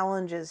and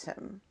challenges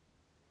him.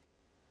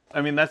 I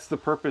mean, that's the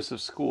purpose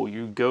of school.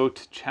 You go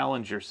to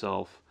challenge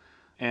yourself.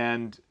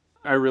 And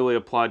I really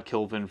applaud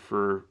Kilvin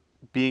for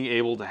being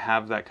able to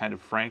have that kind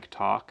of frank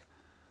talk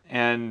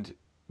and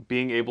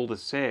being able to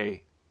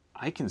say,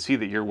 I can see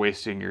that you're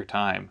wasting your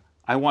time.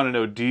 I want to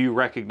know, do you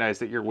recognize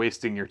that you're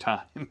wasting your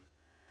time?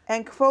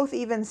 And Kvothe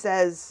even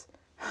says,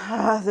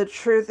 the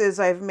truth is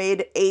I've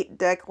made 8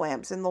 deck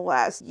lamps in the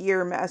last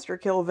year, Master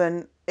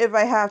Kilvin. If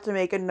I have to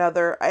make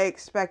another, I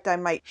expect I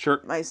might Sure.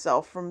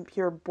 myself from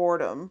pure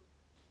boredom.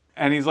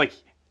 And he's like,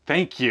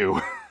 thank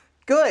you.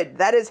 Good.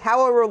 That is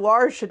how a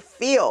Rolar should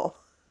feel.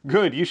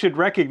 Good. You should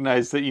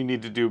recognize that you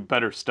need to do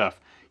better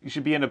stuff. You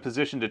should be in a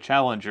position to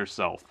challenge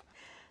yourself.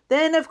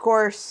 Then, of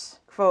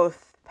course, Kvothe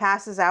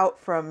passes out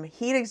from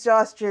heat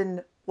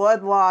exhaustion,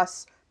 blood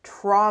loss,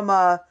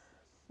 trauma,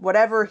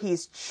 whatever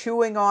he's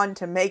chewing on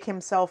to make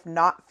himself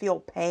not feel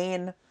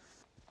pain.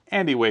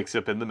 And he wakes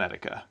up in the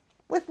Medica.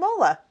 With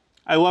Mola.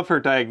 I love her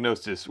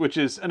diagnosis, which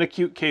is an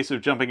acute case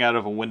of jumping out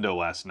of a window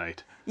last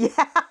night. Yeah.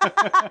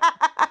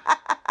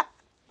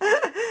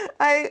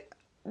 I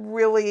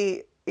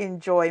really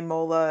enjoy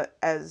Mola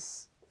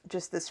as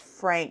just this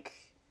frank,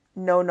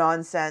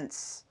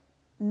 no-nonsense,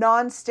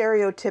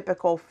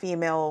 non-stereotypical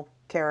female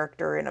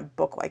character in a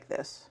book like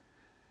this.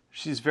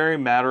 She's very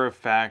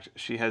matter-of-fact.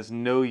 She has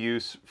no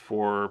use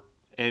for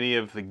any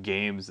of the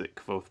games that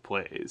Kvothe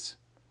plays.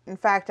 In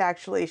fact,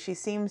 actually, she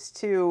seems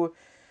to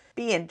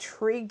be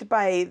intrigued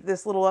by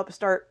this little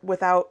upstart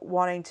without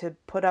wanting to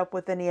put up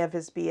with any of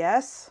his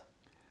BS.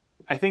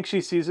 I think she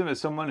sees him as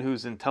someone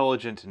who's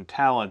intelligent and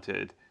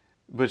talented,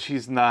 but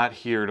she's not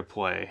here to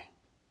play.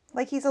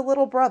 Like he's a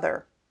little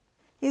brother.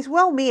 He's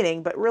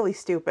well-meaning, but really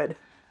stupid.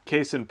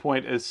 Case in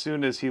point, as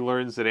soon as he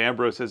learns that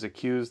Ambrose has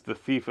accused the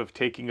thief of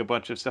taking a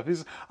bunch of stuff,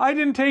 he's, I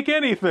didn't take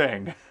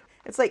anything!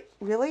 It's like,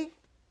 really?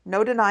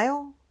 No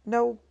denial?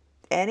 No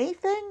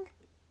anything?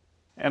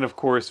 And of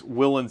course,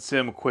 Will and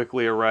Sim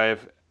quickly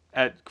arrive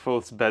at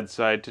Kvothe's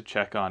bedside to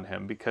check on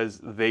him, because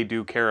they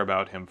do care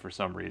about him for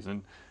some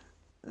reason.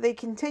 They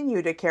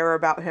continue to care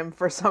about him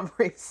for some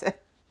reason.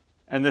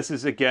 And this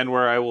is again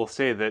where I will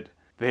say that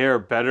they are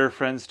better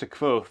friends to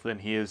Kvothe than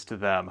he is to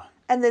them.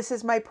 And this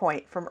is my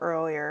point from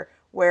earlier,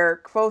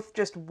 where Kvothe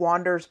just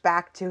wanders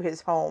back to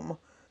his home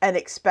and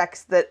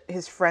expects that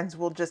his friends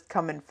will just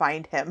come and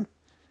find him.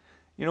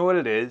 You know what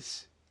it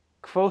is?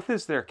 Kvothe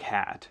is their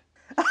cat.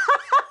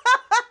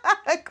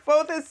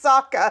 Kvothe is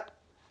Sokka.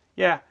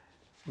 Yeah.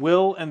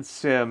 Will and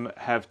Sim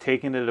have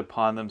taken it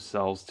upon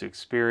themselves to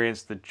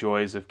experience the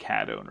joys of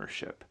cat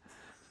ownership.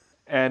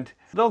 And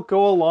they'll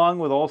go along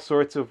with all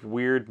sorts of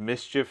weird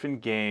mischief and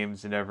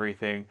games and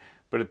everything,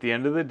 but at the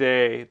end of the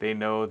day, they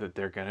know that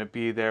they're going to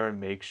be there and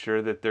make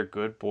sure that their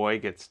good boy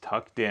gets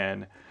tucked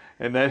in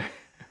and that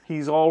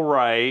he's all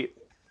right.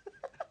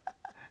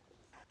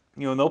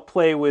 And they'll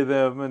play with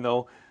him and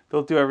they'll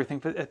do everything,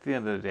 but at the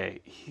end of the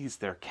day, he's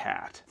their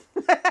cat.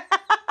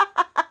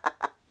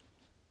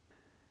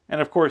 And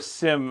of course,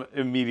 Sim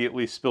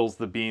immediately spills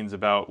the beans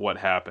about what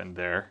happened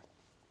there.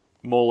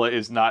 Mola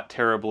is not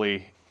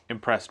terribly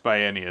impressed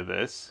by any of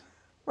this.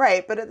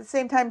 Right, but at the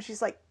same time,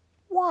 she's like,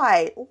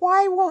 why?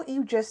 Why won't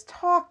you just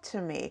talk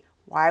to me?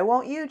 Why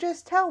won't you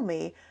just tell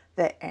me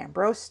that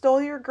Ambrose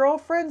stole your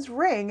girlfriend's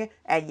ring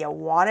and you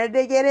wanted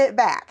to get it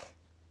back?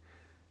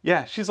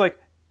 Yeah, she's like,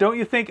 don't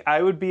you think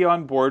I would be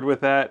on board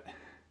with that?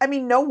 I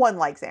mean, no one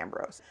likes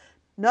Ambrose.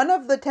 None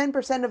of the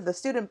 10% of the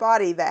student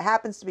body that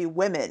happens to be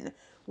women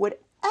would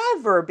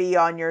ever be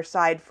on your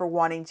side for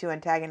wanting to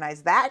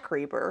antagonize that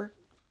creeper.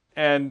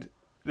 And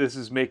this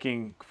is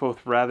making Kvothe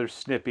rather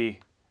snippy.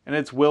 And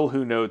it's Will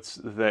who notes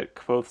that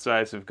Kvothe's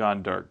eyes have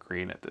gone dark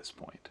green at this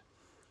point.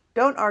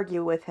 Don't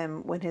argue with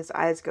him when his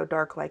eyes go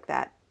dark like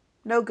that.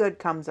 No good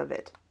comes of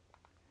it.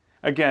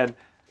 Again,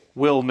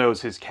 Will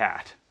knows his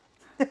cat.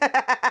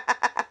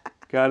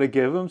 Gotta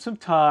give him some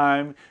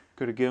time.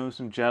 Gotta give him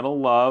some gentle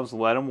loves.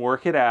 Let him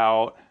work it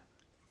out.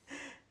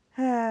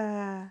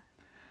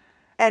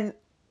 And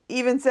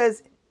even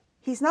says,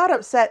 he's not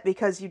upset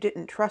because you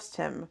didn't trust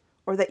him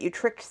or that you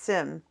tricked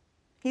Sim.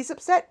 He's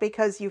upset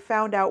because you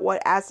found out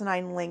what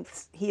asinine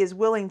lengths he is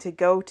willing to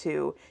go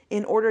to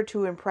in order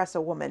to impress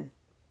a woman.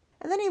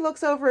 And then he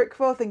looks over at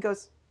Kvothe and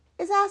goes,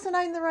 is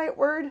asinine the right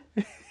word?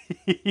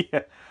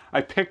 Yeah,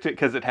 I picked it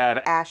because it had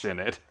Ash in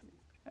it.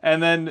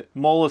 And then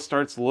Mola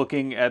starts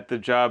looking at the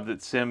job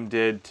that Sim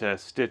did to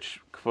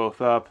stitch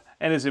Kvothe up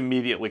and is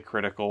immediately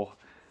critical.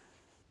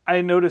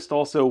 I noticed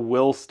also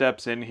Will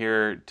steps in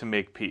here to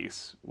make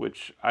peace,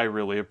 which I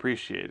really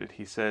appreciated.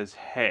 He says,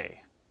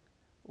 hey,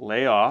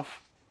 lay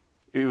off.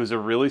 It was a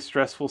really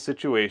stressful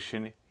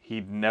situation.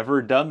 He'd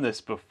never done this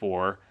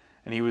before,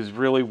 and he was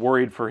really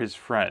worried for his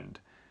friend.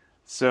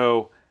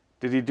 So,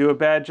 did he do a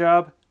bad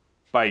job?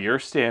 By your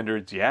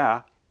standards,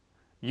 yeah.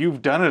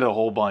 You've done it a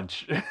whole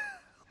bunch.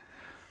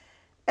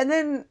 And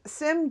then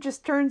Sim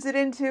just turns it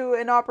into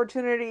an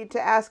opportunity to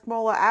ask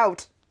Mola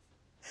out.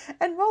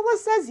 And Mola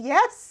says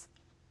yes.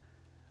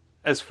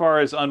 As far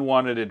as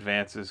unwanted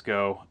advances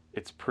go,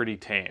 it's pretty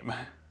tame.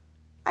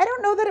 I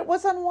don't know that it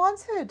was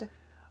unwanted.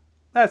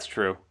 That's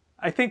true.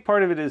 I think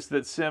part of it is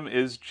that Sim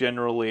is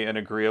generally an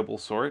agreeable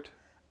sort.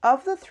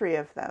 Of the three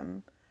of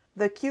them,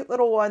 the cute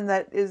little one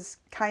that is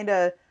kind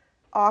of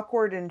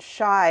awkward and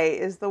shy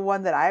is the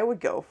one that I would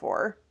go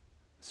for.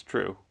 It's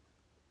true.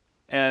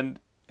 And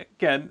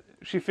again,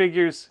 she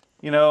figures,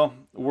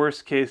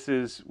 worst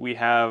cases, we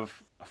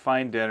have a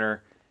fine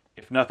dinner.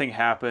 If nothing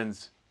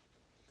happens,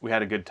 we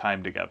had a good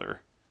time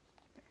together.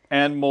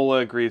 And Mola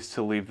agrees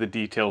to leave the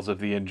details of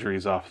the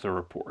injuries off the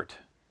report.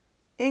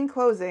 In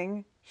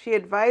closing, she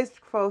advised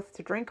Kvothe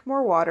to drink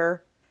more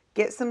water,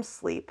 get some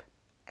sleep,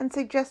 and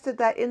suggested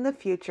that in the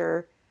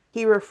future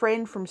he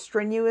refrain from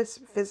strenuous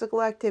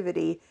physical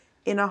activity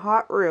in a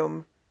hot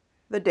room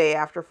the day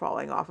after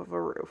falling off of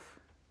a roof.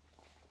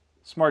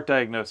 Smart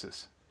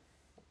diagnosis.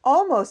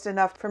 Almost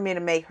enough for me to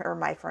make her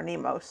my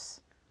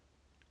Phronimos.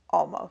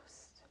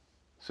 Almost.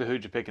 So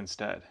who'd you pick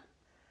instead?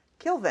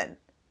 Kilvin.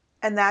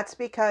 And that's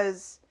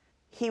because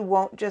he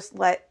won't just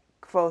let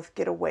Kvothe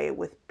get away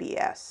with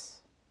BS.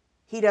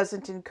 He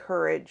doesn't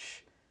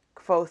encourage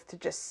Kvothe to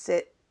just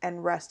sit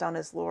and rest on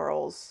his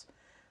laurels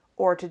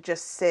or to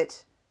just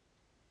sit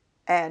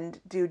and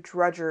do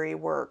drudgery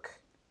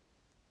work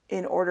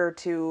in order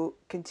to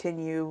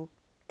continue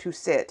to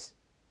sit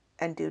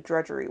and do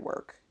drudgery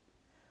work.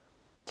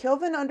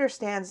 Kilvin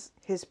understands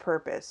his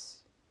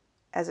purpose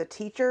as a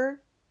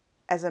teacher,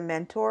 as a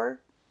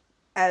mentor,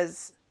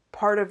 as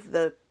part of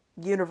the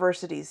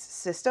university's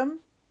system.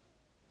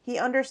 He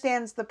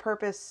understands the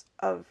purpose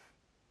of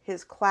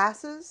his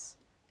classes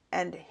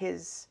and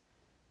his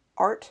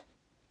art.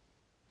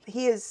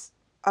 He is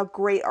a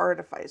great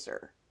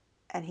artificer,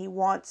 and he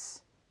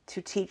wants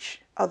to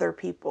teach other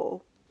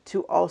people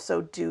to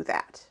also do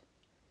that.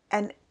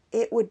 And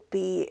it would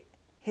be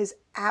his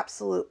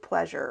absolute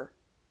pleasure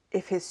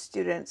if his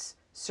students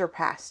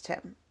surpassed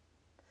him.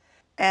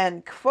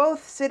 And Kvothe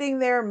sitting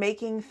there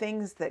making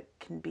things that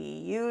can be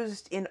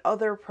used in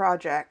other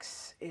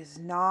projects is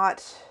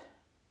not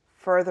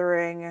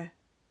furthering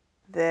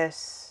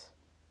this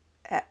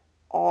at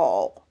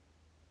all.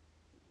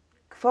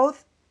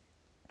 Kvothe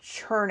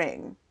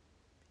churning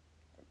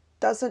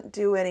doesn't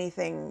do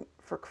anything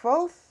for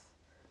Kvothe,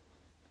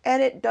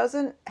 and it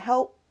doesn't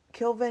help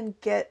Kilvin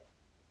get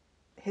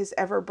his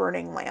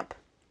ever-burning lamp.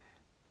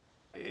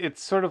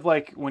 It's sort of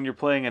like when you're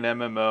playing an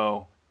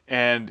MMO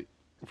and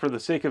for the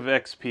sake of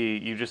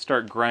XP, you just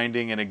start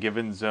grinding in a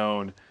given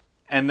zone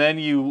and then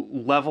you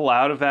level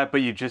out of that,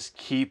 but you just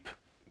keep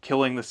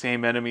killing the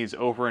same enemies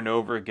over and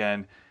over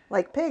again.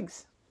 Like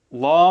pigs.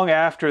 Long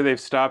after they've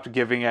stopped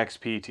giving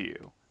XP to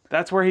you.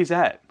 That's where he's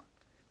at.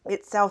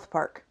 It's South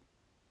Park.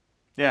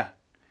 Yeah.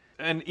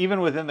 And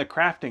even within the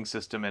crafting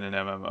system in an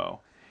MMO,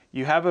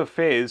 you have a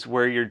phase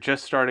where you're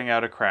just starting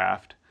out a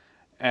craft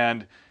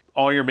and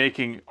all you're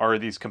making are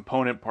these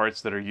component parts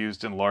that are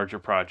used in larger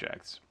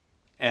projects.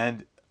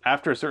 And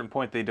After a certain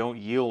point, they don't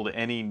yield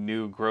any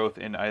new growth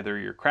in either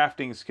your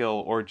crafting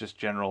skill or just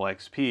general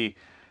XP,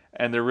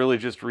 and they're really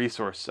just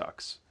resource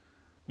sucks.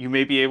 You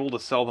may be able to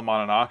sell them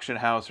on an auction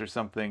house or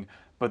something,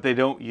 but they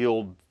don't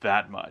yield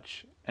that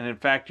much. And in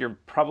fact, you're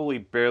probably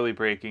barely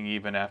breaking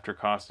even after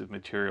cost of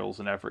materials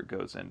and effort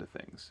goes into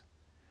things.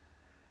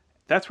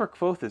 That's where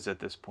Kvothe is at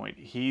this point.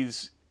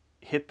 He's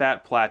hit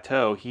that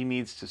plateau. He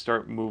needs to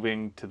start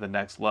moving to the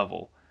next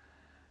level.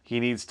 He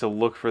needs to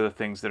look for the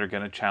things that are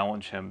going to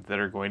challenge him, that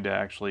are going to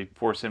actually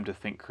force him to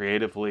think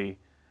creatively,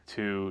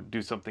 to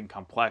do something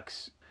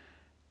complex.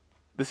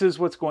 This is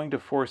what's going to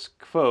force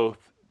Kvothe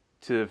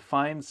to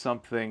find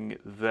something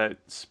that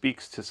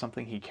speaks to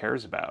something he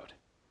cares about,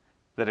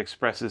 that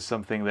expresses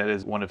something that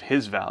is one of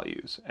his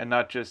values, and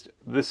not just,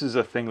 this is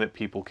a thing that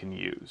people can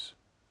use.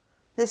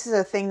 This is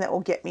a thing that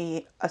will get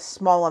me a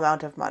small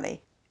amount of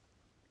money.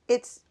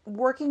 It's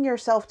working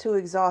yourself to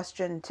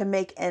exhaustion to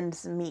make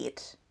ends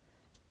meet,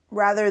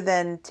 rather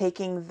than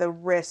taking the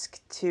risk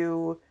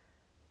to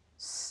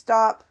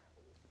stop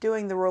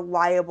doing the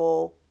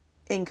reliable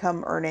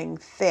income earning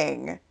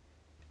thing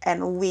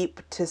and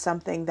leap to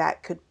something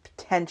that could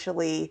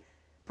potentially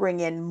bring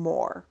in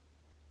more.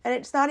 And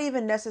it's not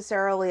even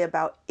necessarily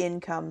about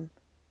income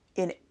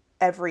in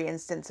every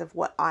instance of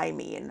what I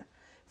mean.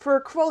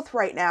 For Kvothe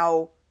right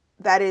now,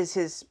 that is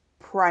his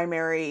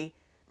primary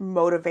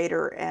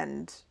motivator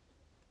and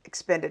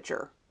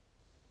expenditure.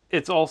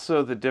 It's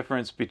also the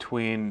difference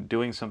between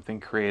doing something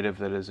creative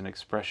that is an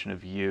expression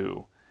of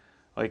you.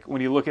 Like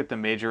when you look at the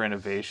major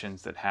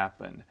innovations that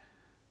happen,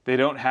 they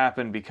don't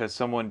happen because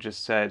someone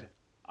just said,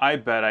 I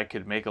bet I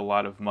could make a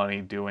lot of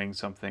money doing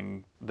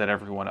something that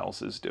everyone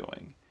else is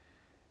doing.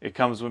 It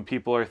comes when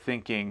people are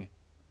thinking,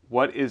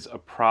 what is a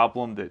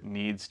problem that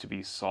needs to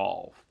be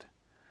solved?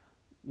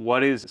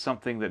 What is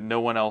something that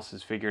no one else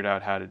has figured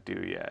out how to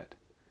do yet?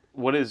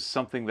 What is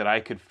something that I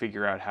could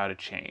figure out how to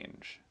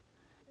change?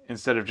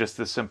 Instead of just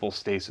the simple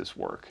stasis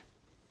work.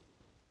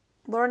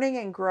 Learning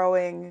and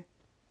growing,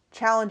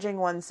 challenging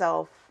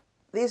oneself,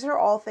 these are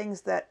all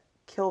things that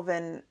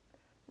Kilvin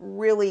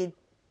really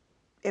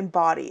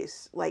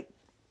embodies. Like,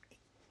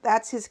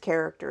 that's his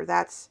character.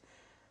 That's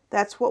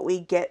what we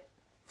get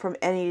from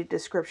any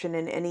description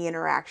in any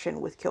interaction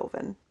with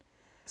Kilvin.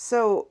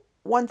 So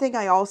one thing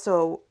I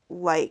also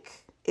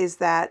like is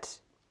that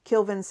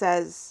Kilvin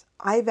says,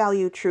 I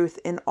value truth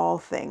in all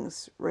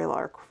things,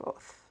 R'hllor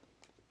Kvothe.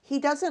 He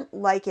doesn't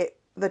like it,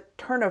 the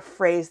turn of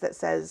phrase that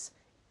says,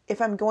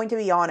 if I'm going to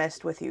be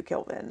honest with you,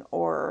 Kilvin,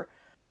 or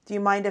do you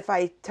mind if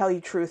I tell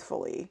you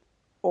truthfully,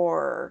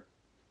 or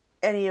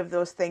any of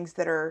those things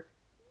that are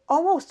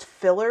almost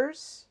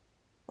fillers,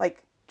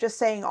 like just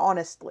saying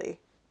honestly.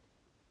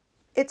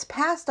 It's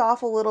passed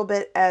off a little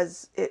bit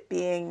as it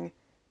being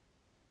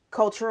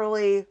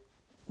culturally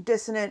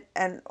dissonant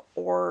and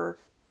or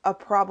a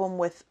problem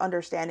with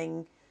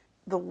understanding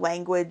the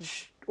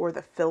language or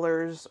the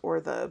fillers or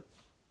the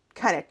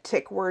kind of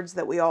tick words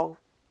that we all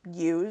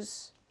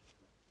use.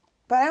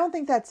 But I don't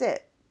think that's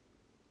it.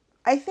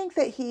 I think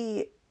that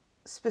he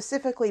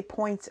specifically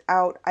points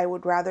out, I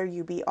would rather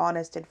you be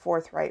honest and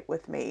forthright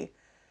with me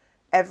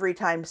every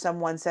time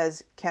someone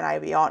says, can I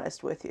be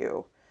honest with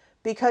you?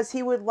 Because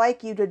he would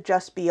like you to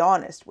just be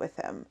honest with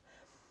him.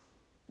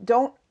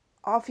 Don't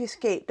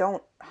obfuscate,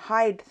 don't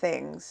hide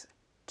things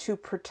to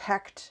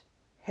protect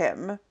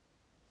him.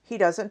 He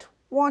doesn't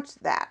want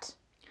that.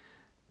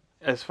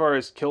 As far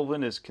as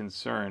Kilvin is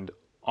concerned,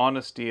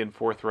 honesty and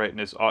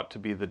forthrightness ought to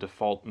be the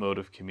default mode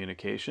of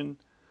communication.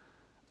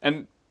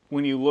 And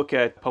when you look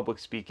at public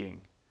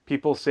speaking,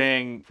 people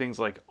saying things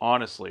like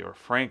honestly or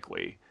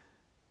frankly,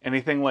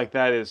 anything like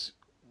that is,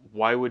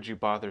 why would you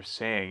bother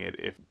saying it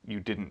if you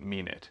didn't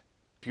mean it?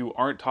 If you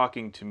aren't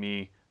talking to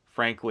me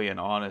frankly and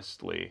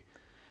honestly,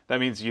 that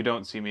means you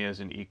don't see me as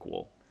an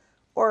equal.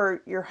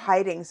 Or you're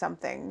hiding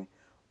something,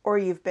 or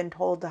you've been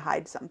told to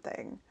hide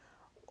something,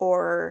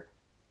 or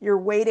you're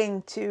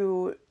waiting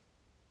to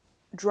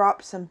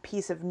drop some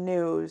piece of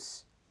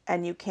news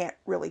and you can't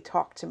really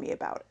talk to me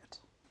about it.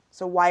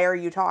 So why are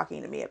you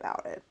talking to me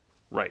about it?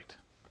 Right.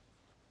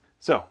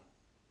 So,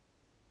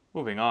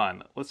 moving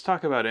on, let's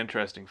talk about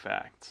interesting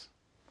facts.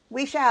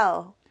 We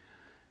shall.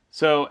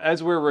 So,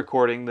 as we're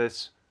recording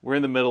this, we're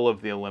in the middle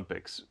of the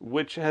Olympics,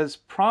 which has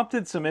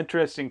prompted some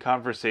interesting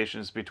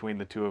conversations between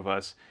the two of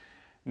us,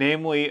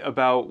 namely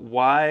about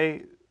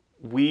why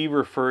we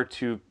refer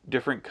to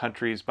different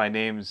countries by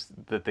names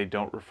that they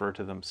don't refer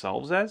to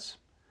themselves as.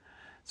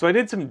 So I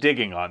did some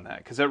digging on that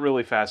because that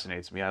really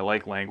fascinates me. I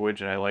like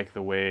language and I like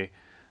the way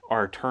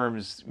our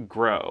terms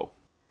grow.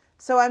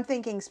 So I'm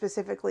thinking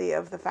specifically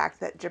of the fact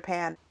that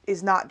Japan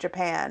is not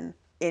Japan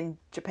in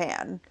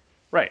Japan.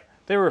 Right.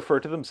 They refer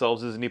to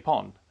themselves as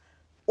Nippon.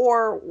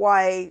 Or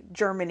why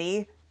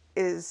Germany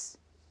is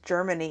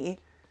Germany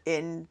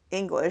in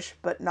English,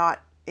 but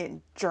not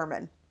in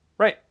German.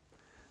 Right.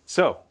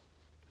 So,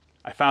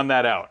 I found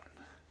that out.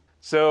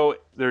 So,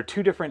 there are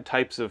two different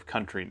types of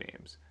country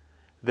names.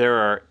 There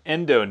are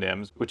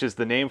endonyms, which is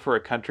the name for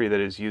a country that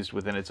is used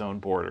within its own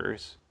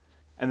borders.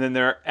 And then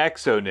there are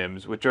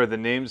exonyms, which are the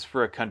names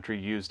for a country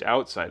used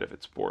outside of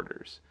its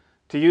borders.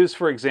 To use,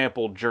 for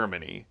example,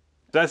 Germany,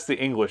 that's the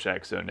English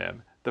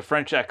exonym. The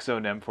French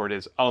exonym for it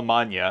is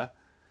Allemagne.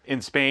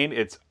 In Spain,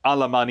 it's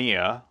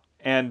Alemania.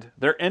 And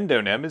their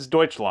endonym is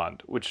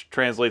Deutschland, which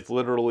translates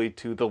literally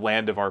to the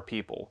land of our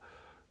people,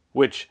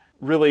 which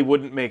really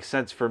wouldn't make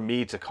sense for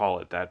me to call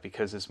it that,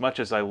 because as much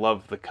as I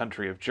love the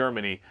country of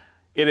Germany,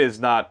 it is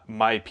not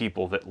my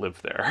people that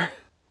live there.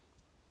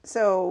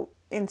 So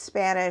in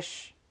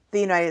Spanish, the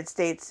United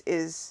States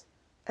is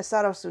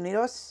Estados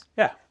Unidos,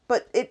 Yeah.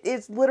 but it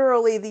is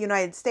literally the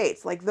United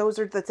States. Like, those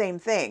are the same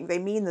thing. They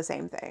mean the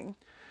same thing.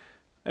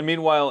 And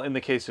meanwhile, in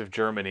the case of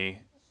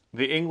Germany,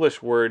 the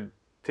English word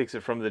takes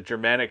it from the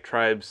Germanic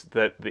tribes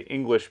that the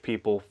English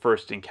people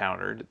first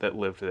encountered that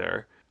lived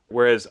there,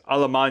 whereas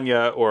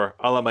Alemania or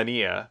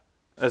Alemania,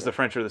 as the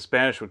French or the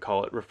Spanish would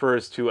call it,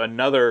 refers to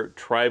another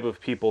tribe of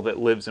people that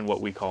lives in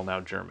what we call now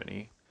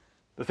Germany.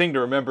 The thing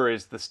to remember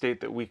is the state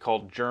that we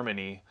call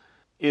Germany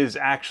is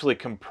actually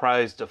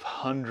comprised of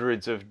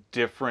hundreds of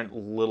different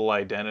little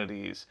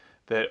identities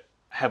that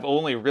have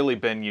only really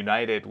been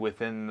united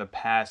within the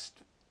past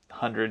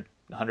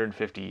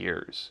 150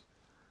 years.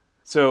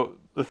 So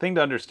the thing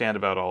to understand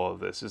about all of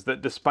this is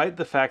that despite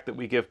the fact that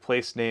we give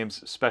place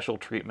names special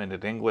treatment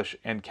in English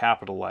and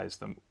capitalize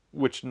them,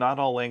 which not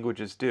all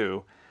languages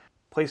do,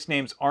 place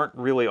names aren't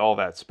really all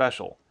that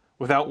special.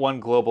 Without one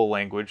global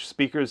language,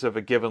 speakers of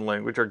a given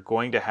language are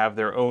going to have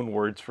their own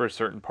words for a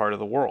certain part of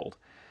the world.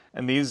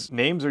 And these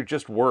names are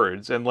just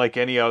words, and like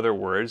any other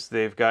words,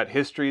 they've got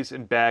histories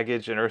and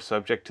baggage and are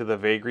subject to the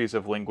vagaries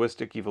of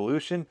linguistic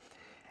evolution,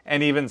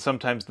 and even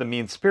sometimes the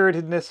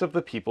mean-spiritedness of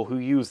the people who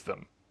use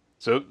them.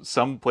 So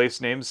some place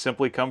names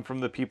simply come from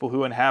the people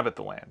who inhabit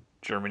the land.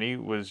 Germany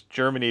was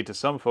Germany to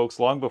some folks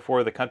long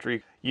before the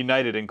country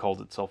united and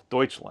called itself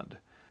Deutschland.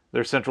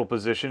 Their central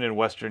position in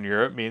Western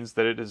Europe means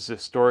that it has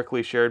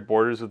historically shared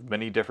borders with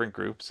many different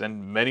groups,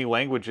 and many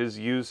languages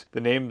use the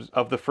names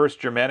of the first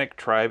Germanic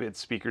tribe its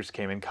speakers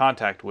came in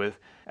contact with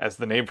as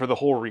the name for the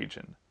whole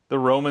region. The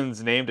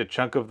Romans named a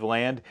chunk of the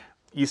land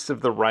east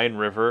of the Rhine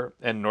River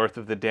and north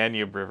of the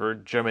Danube River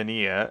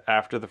Germania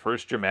after the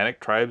first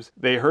Germanic tribes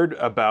they heard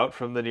about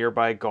from the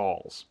nearby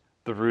Gauls.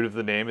 The root of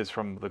the name is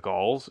from the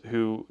Gauls,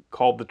 who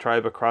called the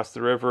tribe across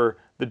the river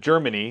the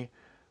Germani,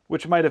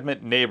 which might have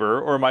meant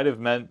neighbor or might have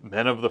meant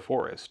men of the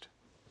forest.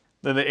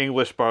 Then the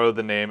English borrowed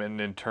the name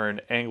and in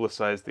turn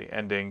anglicized the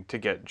ending to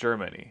get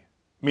Germany.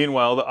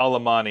 Meanwhile, the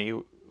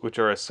Alemanni, which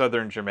are a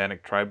southern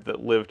Germanic tribe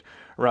that lived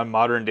around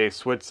modern-day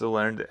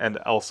Switzerland and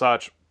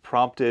Alsace,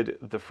 prompted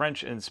the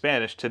French and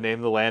Spanish to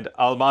name the land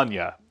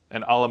Almania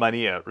and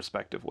Alemania,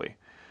 respectively.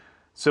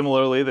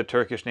 Similarly, the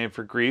Turkish name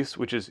for Greece,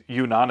 which is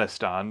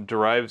Yunanistan,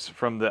 derives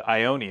from the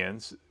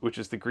Ionians, which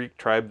is the Greek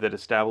tribe that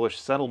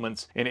established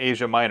settlements in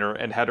Asia Minor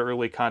and had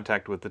early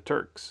contact with the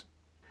Turks.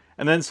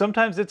 And then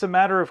sometimes it's a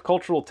matter of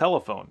cultural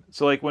telephone.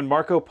 So like when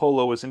Marco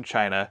Polo was in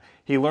China,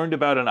 he learned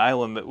about an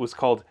island that was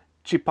called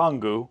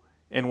Chipangu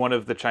in one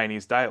of the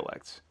Chinese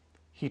dialects.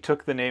 He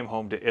took the name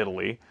home to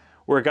Italy,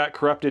 where it got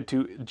corrupted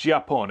to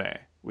Giappone,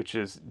 which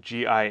is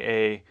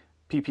Giappone.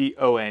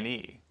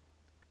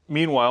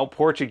 Meanwhile,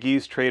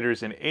 Portuguese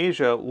traders in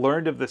Asia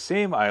learned of the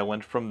same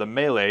island from the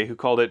Malay, who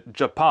called it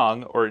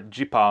Japang or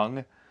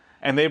Jipang,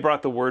 and they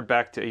brought the word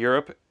back to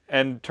Europe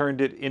and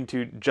turned it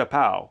into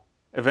Japao.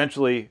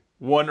 Eventually,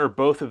 one or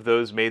both of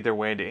those made their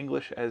way into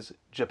English as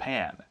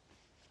Japan.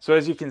 So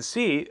as you can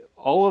see,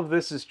 all of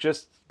this is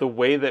just the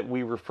way that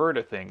we refer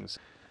to things.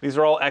 These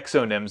are all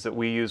exonyms that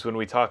we use when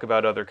we talk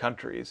about other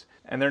countries,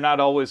 and they're not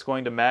always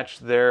going to match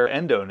their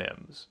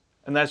endonyms,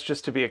 and that's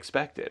just to be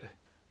expected.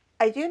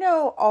 I do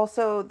know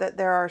also that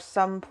there are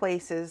some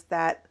places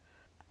that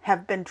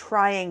have been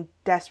trying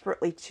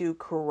desperately to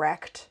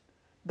correct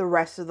the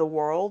rest of the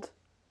world.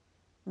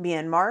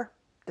 Myanmar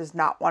does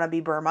not want to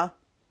be Burma.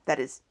 That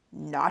is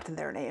not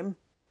their name.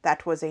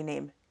 That was a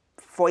name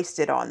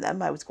foisted on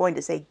them. I was going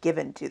to say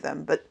given to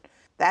them, but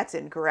that's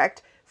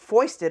incorrect.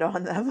 Foisted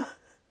on them.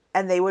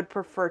 And they would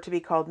prefer to be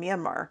called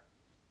Myanmar.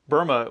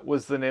 Burma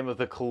was the name of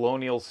the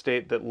colonial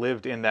state that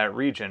lived in that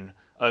region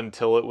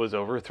until it was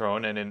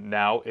overthrown, and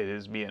now it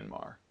is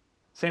Myanmar.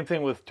 Same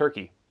thing with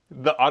Turkey.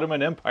 The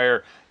Ottoman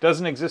Empire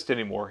doesn't exist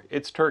anymore.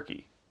 It's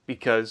Turkey,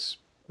 because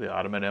the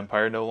Ottoman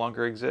Empire no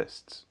longer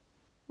exists.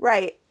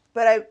 Right,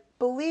 but I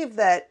believe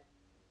that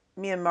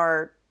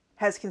Myanmar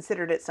has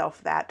considered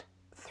itself that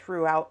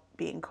throughout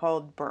being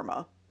called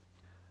Burma.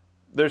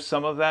 There's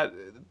some of that.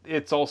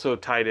 It's also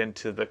tied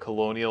into the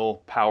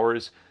colonial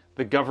powers.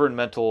 The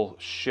governmental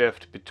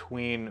shift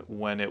between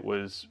when it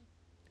was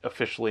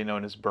officially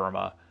known as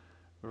Burma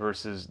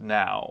versus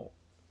now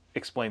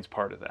explains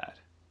part of that.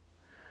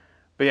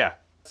 But yeah,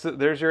 so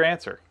there's your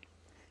answer.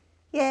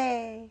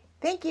 Yay!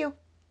 Thank you.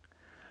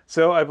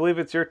 So I believe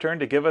it's your turn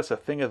to give us a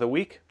thing of the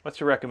week. What's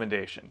your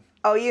recommendation?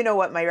 Oh, you know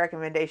what my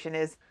recommendation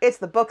is. It's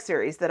the book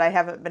series that I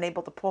haven't been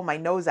able to pull my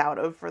nose out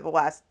of for the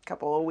last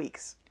couple of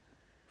weeks.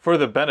 For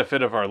the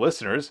benefit of our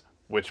listeners,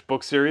 which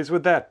book series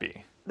would that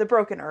be? The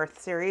Broken Earth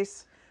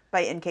series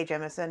by N.K.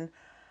 Jemisin.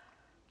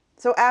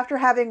 So after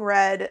having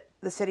read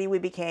The City We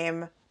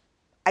Became,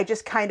 I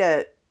just kind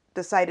of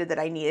decided that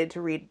I needed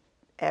to read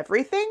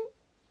everything.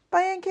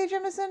 by N.K.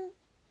 Jemisin.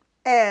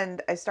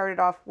 And I started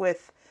off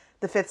with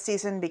the 5th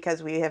season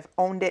because we have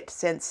owned it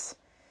since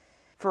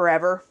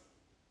forever.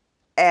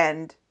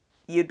 And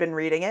you'd been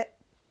reading it.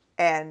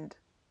 And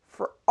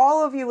for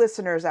all of you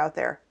listeners out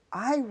there,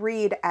 I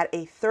read at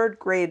a 3rd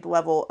grade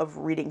level of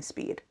reading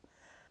speed.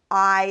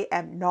 I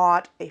am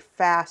not a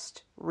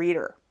fast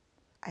reader.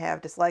 I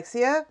have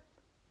dyslexia.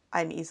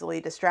 I'm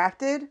easily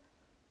distracted.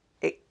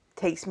 It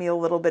takes me a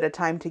little bit of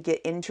time to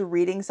get into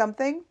reading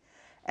something.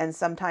 And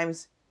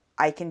sometimes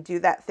I can do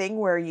that thing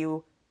where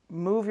you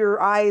move your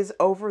eyes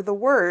over the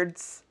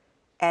words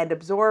and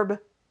absorb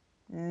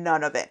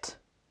none of it,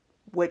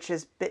 which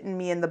has bitten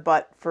me in the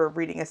butt for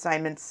reading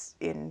assignments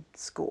in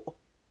school.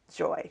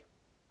 Joy.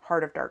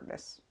 Heart of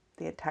Darkness.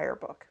 The entire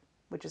book,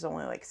 which is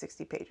only like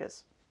 60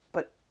 pages.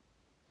 But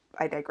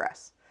I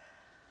digress.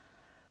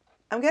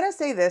 I'm going to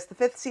say this. The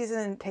 5th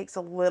season takes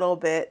a little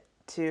bit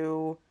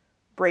to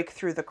break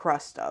through the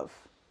crust of.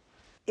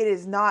 It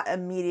is not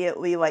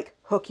immediately like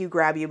hook you,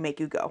 grab you, make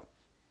you go.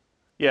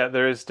 Yeah,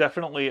 there is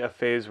definitely a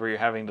phase where you're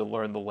having to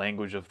learn the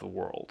language of the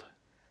world.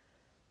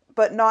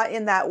 But not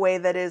in that way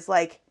that is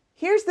like,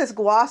 here's this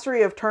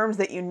glossary of terms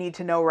that you need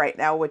to know right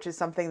now, which is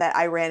something that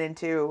I ran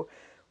into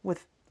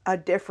with a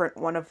different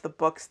one of the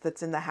books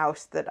that's in the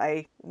house that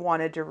I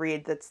wanted to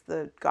read. That's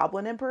the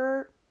Goblin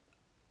Emperor.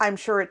 I'm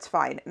sure it's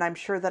fine, and I'm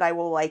sure that I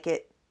will like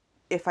it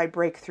if I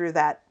break through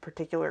that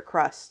particular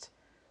crust.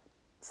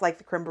 It's like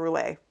the creme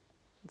brulee.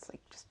 It's like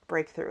just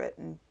break through it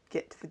and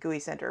get to the gooey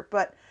center.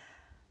 But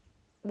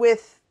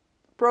with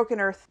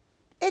Broken Earth,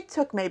 it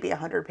took maybe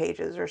 100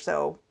 pages or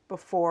so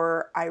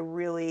before I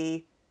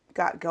really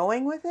got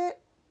going with it.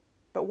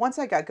 But once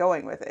I got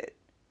going with it,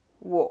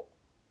 whoa.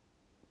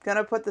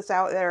 Gonna put this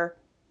out there.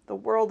 The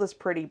world is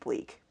pretty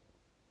bleak.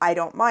 I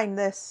don't mind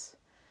this.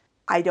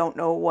 I don't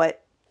know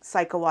what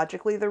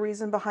psychologically the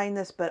reason behind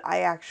this, but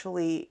I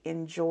actually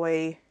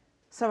enjoy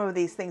some of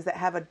these things that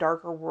have a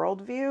darker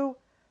worldview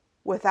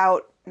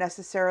without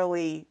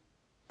necessarily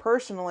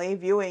personally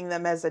viewing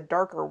them as a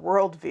darker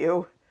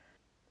worldview.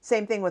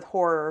 Same thing with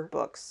horror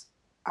books.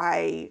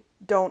 I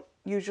don't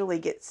usually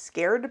get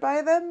scared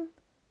by them,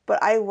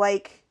 but I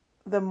like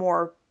the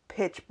more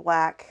pitch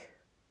black,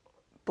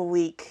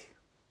 bleak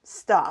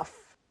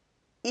stuff,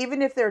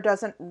 even if there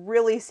doesn't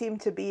really seem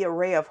to be a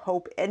ray of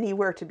hope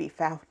anywhere to be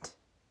found.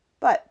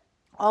 But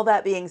all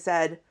that being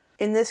said,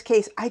 in this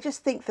case, I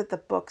just think that the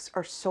books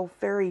are so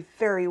very,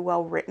 very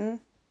well written.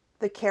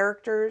 The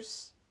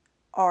characters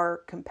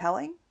are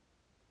compelling,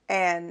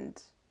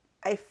 and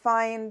I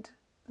find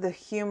the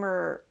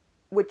humor,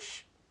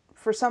 which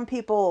for some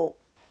people,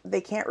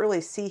 they can't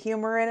really see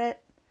humor in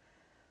it,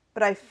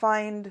 but I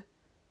find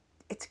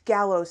it's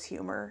gallows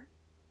humor.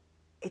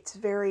 It's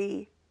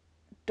very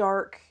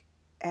dark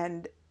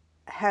and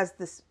has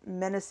this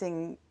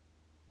menacing,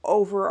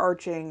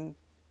 overarching,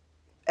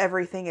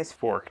 everything is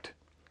Forked.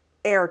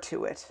 air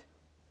to it.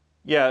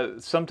 Yeah,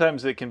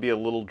 sometimes it can be a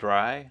little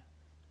dry,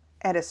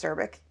 And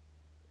acerbic.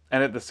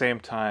 and at the same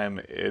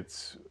time,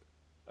 it's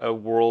a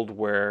world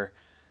where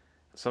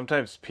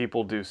sometimes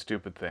people do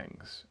stupid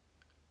things,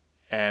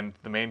 and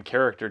the main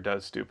character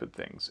does stupid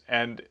things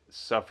and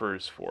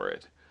suffers for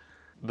it.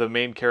 The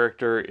main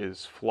character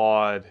is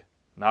flawed,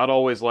 not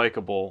always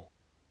likable,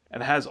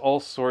 and has all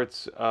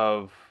sorts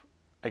of,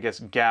 I guess,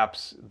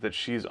 gaps that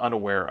she's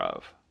unaware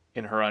of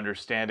in her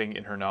understanding,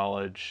 in her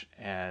knowledge,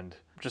 and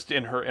just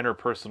in her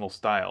interpersonal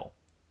style.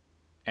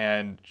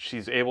 And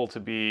she's able to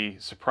be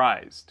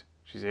surprised.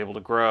 She's able to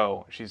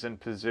grow. She's in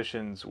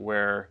positions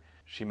where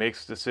she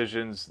makes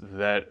decisions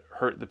that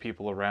hurt the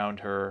people around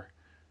her,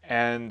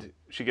 and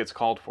she gets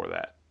called for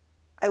that.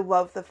 I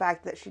love the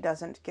fact that she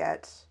doesn't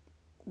get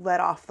let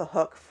off the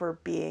hook for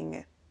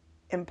being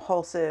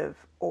impulsive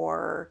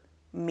or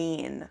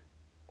mean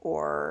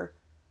or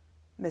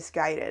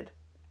misguided.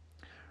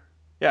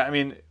 Yeah, I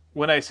mean,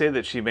 when I say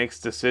that she makes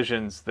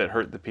decisions that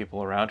hurt the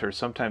people around her,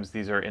 sometimes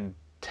these are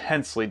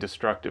intensely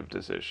destructive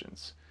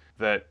decisions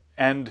that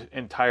end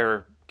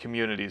entire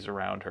communities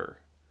around her.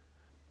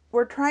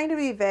 We're trying to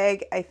be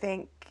vague, I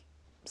think,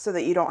 so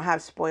that you don't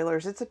have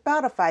spoilers. It's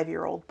about a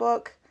 5-year-old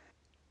book.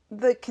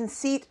 The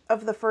conceit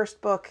of the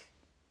first book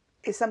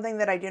is something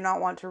that I do not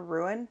want to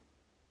ruin.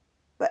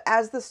 But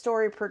as the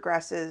story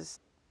progresses,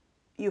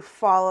 you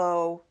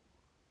follow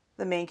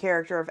the main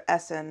character of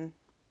Essen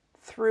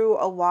through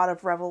a lot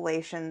of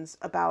revelations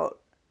about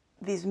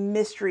these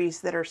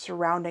mysteries that are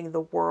surrounding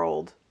the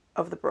world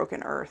of the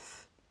Broken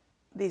Earth.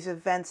 These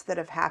events that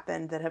have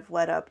happened that have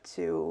led up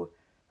to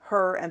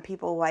her and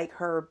people like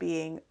her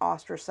being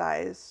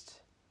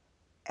ostracized.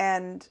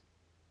 And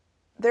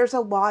there's a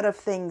lot of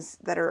things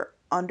that are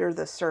under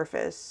the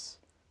surface.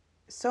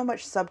 So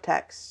much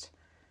subtext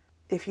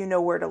if you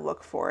know where to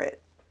look for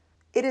it.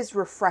 It is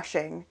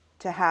refreshing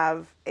to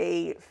have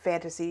a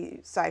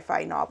fantasy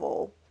sci-fi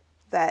novel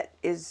that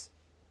is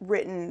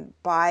written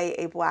by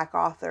a Black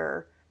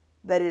author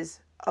that is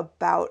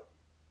about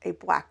a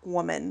Black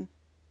woman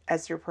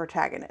as your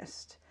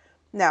protagonist.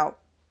 Now,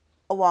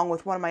 along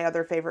with one of my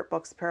other favorite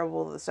books, The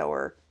Parable of the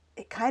Sower,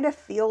 it kind of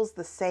feels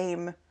the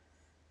same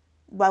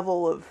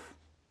level of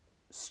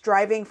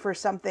striving for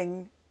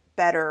something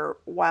better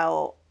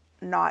while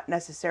not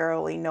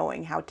necessarily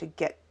knowing how to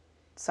get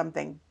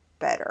something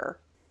better.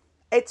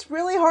 It's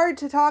really hard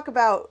to talk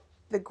about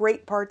the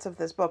great parts of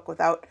this book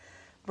without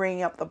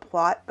bringing up the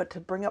plot, but to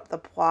bring up the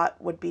plot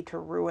would be to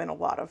ruin a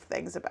lot of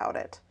things about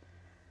it.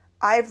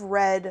 I've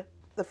read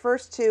the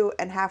first two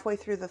and halfway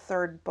through the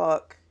third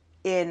book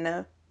in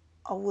a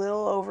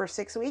little over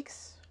 6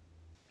 weeks.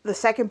 The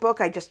second book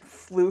I just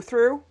flew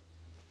through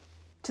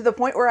to the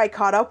point where I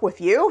caught up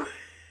with you,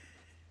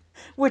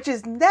 which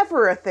is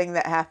never a thing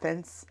that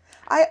happens.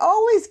 I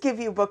always give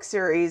you book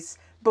series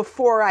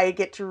before I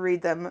get to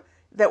read them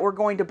that we're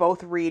going to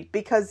both read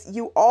because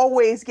you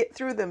always get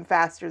through them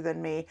faster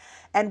than me.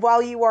 And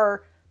while you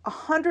are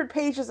 100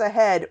 pages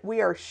ahead, we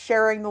are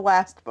sharing the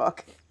last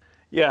book.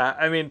 Yeah,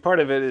 I mean, part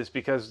of it is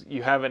because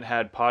you haven't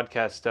had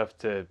podcast stuff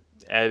to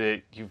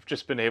edit. You've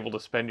just been able to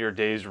spend your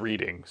days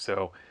reading,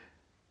 so...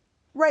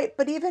 Right,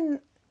 but even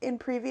in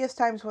previous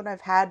times when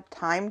I've had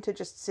time to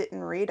just sit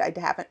and read, I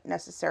haven't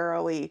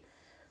necessarily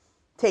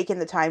taken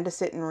the time to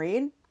sit and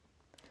read.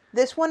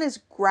 This one has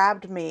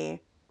grabbed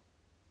me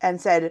and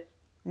said,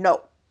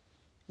 no,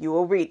 you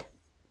will read.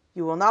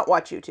 You will not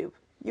watch YouTube.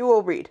 You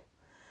will read.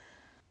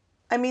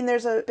 I mean,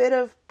 there's a bit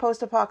of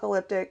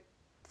post-apocalyptic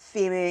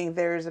theming.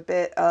 There's a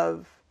bit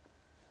of,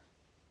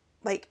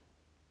 like,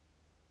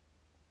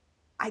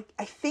 I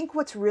think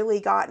what's really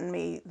gotten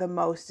me the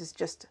most is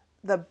just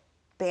the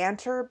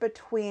banter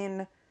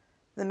between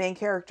the main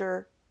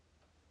character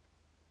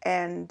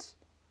and,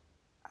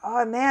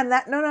 oh man,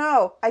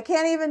 no, I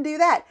can't even do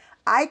that.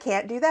 I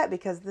can't do that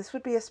because this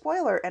would be a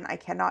spoiler and I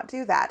cannot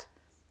do that.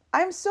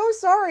 I'm so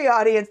sorry,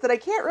 audience, that I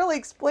can't really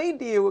explain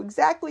to you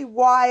exactly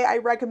why I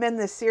recommend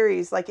this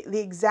series, like the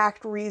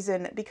exact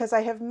reason, because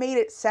I have made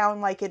it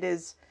sound like it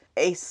is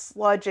a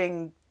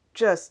sludging,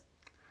 just,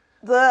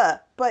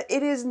 the. But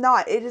it is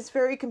not. It is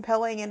very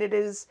compelling and it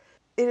is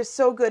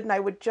so good, and I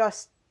would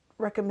just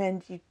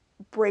recommend you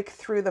break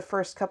through the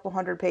first couple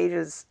hundred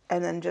pages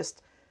and then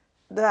just,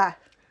 the.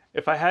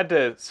 If I had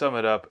to sum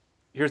it up,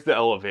 here's the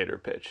elevator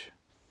pitch.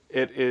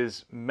 It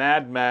is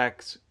Mad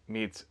Max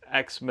meets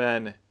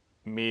X-Men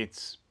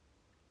meets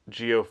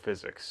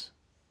geophysics.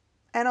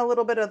 And a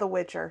little bit of The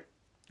Witcher.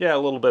 Yeah, a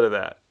little bit of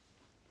that.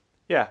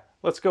 Yeah,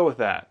 let's go with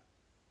that.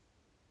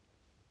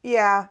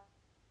 Yeah.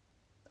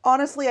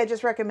 Honestly, I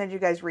just recommend you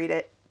guys read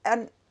it.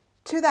 And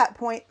to that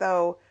point,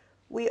 though,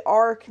 we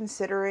are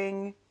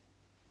considering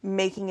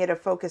making it a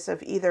focus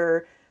of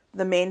either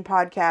the main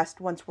podcast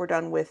once we're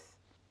done with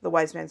The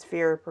Wise Man's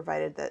Fear,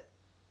 provided that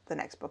the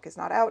next book is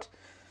not out,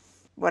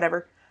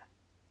 whatever,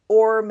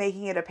 or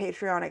making it a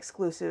Patreon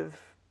exclusive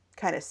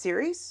kind of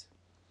series.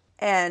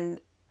 And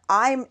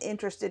I'm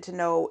interested to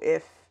know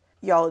if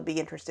y'all would be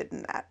interested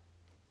in that.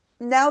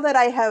 Now that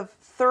I have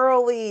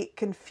thoroughly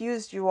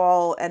confused you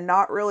all and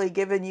not really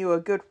given you a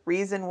good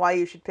reason why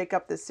you should pick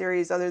up this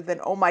series other than,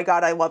 oh my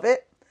god, I love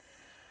it,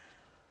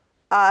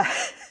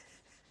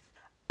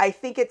 I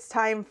think it's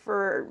time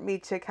for me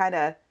to kind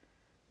of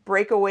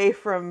break away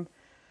from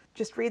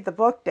just read the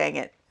book, dang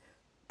it,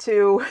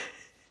 to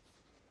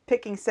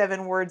picking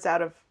 7 words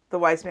out of The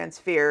Wise Man's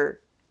Fear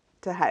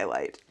to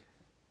highlight.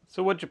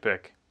 So what'd you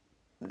pick?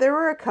 There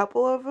were a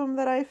couple of them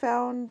that I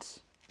found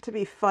to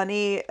be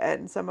funny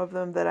and some of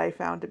them that I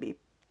found to be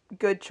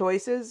good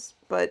choices,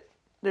 but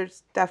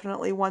there's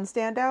definitely one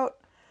standout.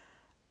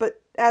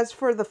 But as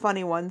for the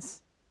funny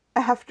ones,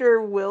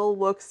 after Will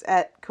looks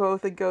at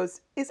Kvothe and goes,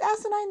 is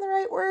asinine the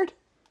right word?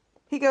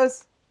 He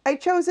goes, I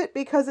chose it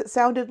because it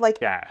sounded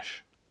like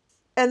Gash.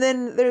 And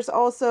then there's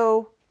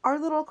also, our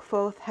little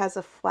Kvothe has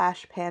a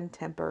flash pan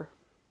temper,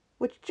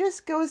 which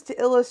just goes to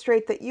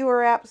illustrate that you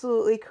are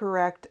absolutely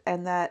correct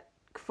and that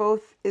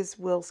Kvothe is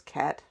Will's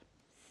cat.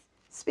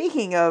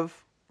 Speaking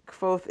of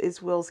Kvothe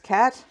is Will's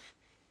cat,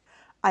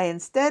 I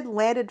instead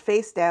landed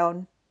face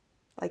down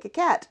like a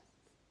cat.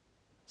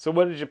 So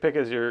what did you pick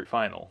as your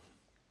final?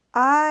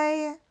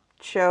 I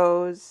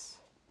chose,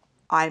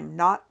 I'm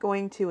not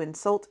going to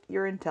insult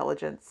your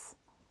intelligence.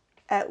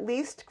 At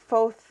least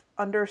Kvothe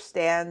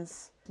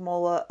understands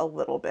Mola a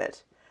little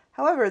bit.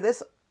 However,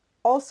 this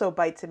also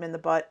bites him in the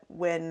butt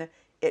when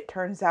it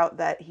turns out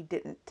that he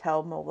didn't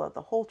tell Mola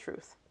the whole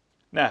truth.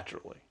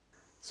 Naturally.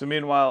 So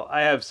meanwhile,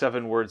 I have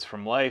 7 words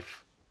from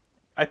life.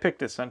 I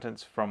picked a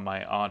sentence from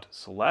my Aunt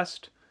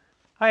Celeste.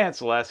 Hi, Aunt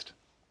Celeste.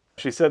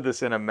 She said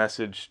this in a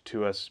message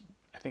to us,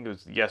 I think it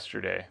was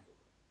yesterday.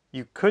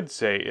 You could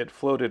say it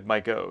floated my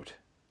goat.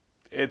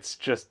 It's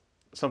just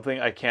something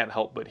I can't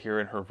help but hear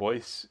in her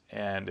voice,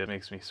 and it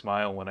makes me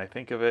smile when I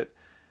think of it.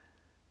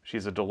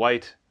 She's a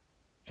delight,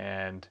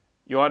 and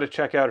you ought to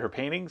check out her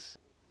paintings.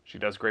 She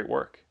does great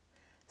work.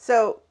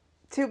 So,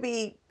 to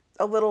be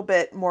a little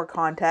bit more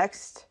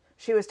context,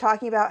 she was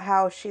talking about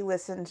how she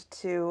listened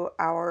to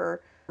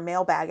our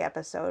mailbag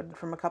episode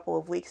from a couple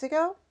of weeks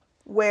ago,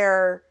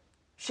 where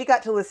she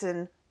got to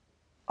listen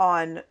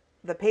on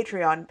the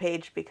Patreon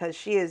page because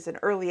she is an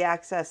early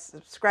access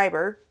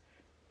subscriber.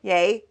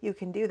 Yay, you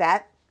can do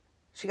that.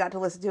 She got to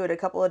listen to it a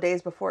couple of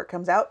days before it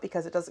comes out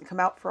because it doesn't come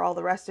out for all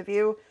the rest of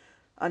you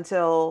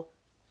until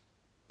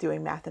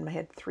doing math in my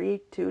head,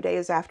 2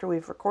 days after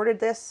we've recorded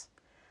this.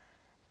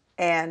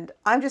 And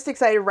I'm just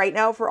excited right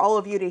now for all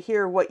of you to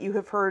hear what you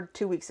have heard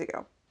 2 weeks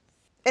ago.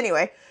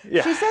 Anyway,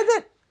 Yeah. She said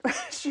that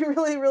she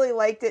really, really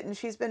liked it, and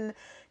she's been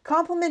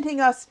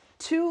complimenting us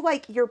to,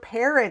 like, your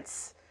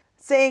parents,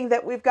 saying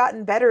that we've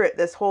gotten better at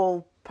this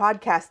whole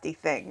podcasty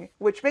thing,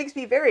 which makes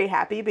me very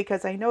happy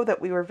because I know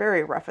that we were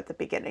very rough at the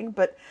beginning,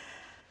 but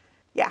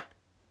yeah.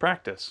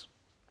 Practice.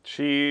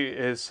 She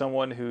is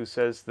someone who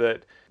says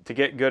that to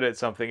get good at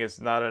something, it's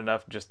not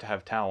enough just to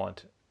have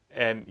talent.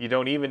 And you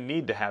don't even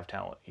need to have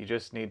talent. You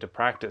just need to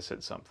practice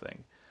at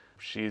something.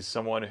 She's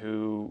someone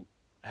who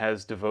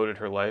has devoted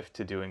her life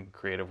to doing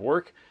creative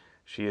work.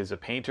 She is a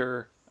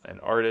painter, an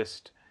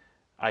artist.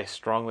 I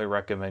strongly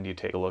recommend you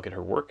take a look at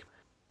her work.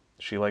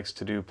 She likes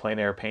to do plein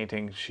air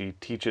painting. She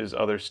teaches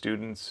other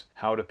students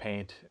how to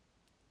paint.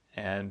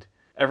 And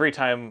every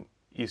time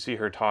you see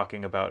her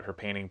talking about her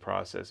painting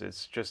process,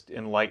 it's just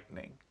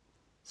enlightening.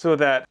 So with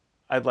that,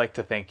 I'd like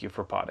to thank you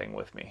for potting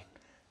with me.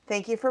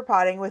 Thank you for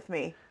potting with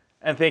me.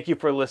 And thank you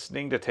for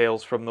listening to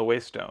Tales from the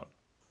Waystone.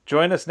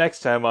 Join us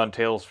next time on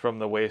Tales from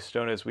the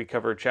Waystone as we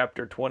cover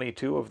Chapter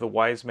 22 of The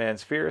Wise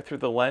Man's Fear through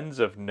the lens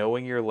of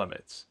knowing your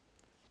limits.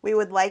 We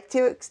would like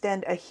to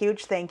extend a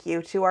huge thank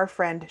you to our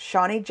friend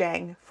Shawnee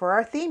Jang for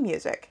our theme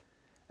music.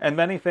 And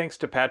many thanks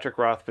to Patrick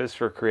Rothfuss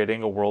for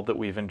creating a world that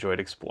we've enjoyed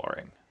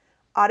exploring.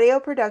 Audio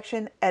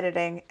production,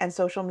 editing, and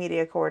social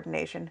media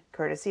coordination,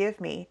 courtesy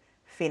of me,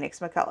 Phoenix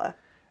McCullough.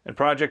 And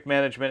project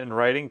management and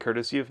writing,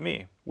 courtesy of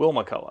me, Will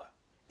McCullough.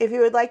 If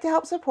you would like to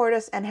help support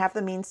us and have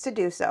the means to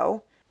do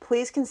so,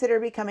 please consider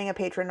becoming a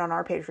patron on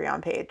our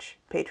Patreon page,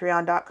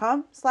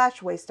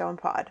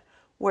 patreon.com/waystonepod,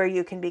 where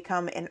you can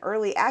become an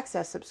early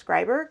access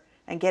subscriber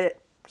and get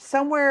it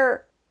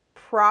somewhere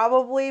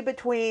probably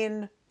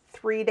between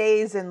 3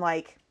 days and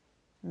like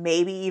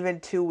maybe even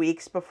 2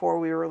 weeks before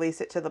we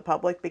release it to the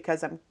public,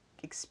 because I'm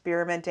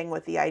experimenting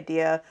with the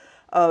idea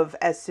of,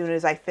 as soon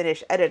as I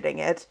finish editing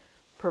it,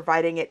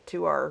 providing it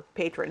to our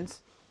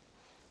patrons.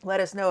 Let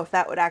us know if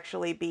that would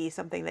actually be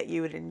something that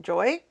you would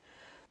enjoy.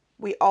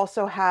 We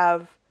also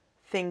have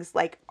things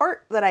like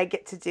art that I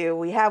get to do.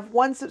 We have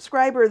one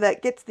subscriber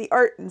that gets the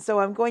art, and so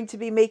I'm going to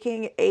be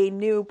making a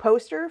new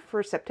poster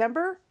for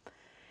September.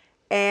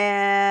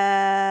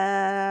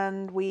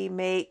 And we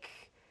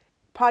make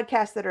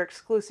podcasts that are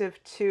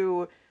exclusive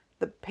to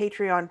the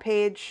Patreon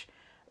page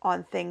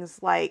on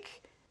things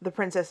like The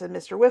Princess and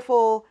Mr.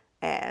 Whiffle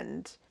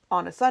and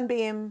On a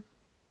Sunbeam,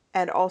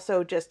 and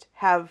also just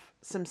have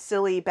some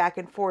silly back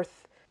and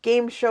forth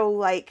game show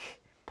like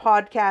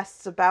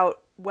podcasts about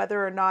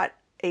whether or not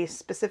a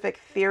specific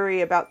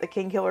theory about the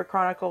Kingkiller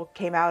Chronicle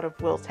came out of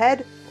Will's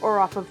head or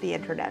off of the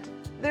internet.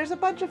 There's a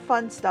bunch of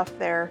fun stuff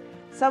there.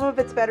 Some of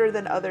it's better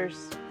than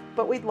others,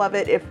 but we'd love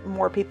it if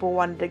more people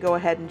wanted to go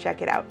ahead and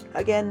check it out.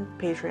 Again,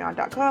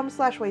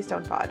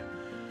 patreon.com/waystonepod.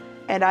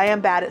 And I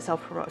am bad at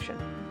self-promotion.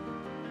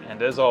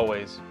 And as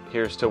always,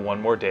 here's to one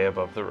more day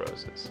above the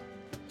roses.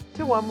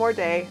 To one more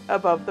day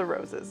above the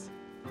roses.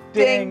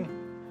 Ding!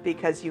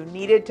 Because you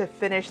needed to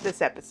finish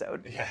this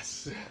episode.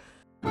 Yes.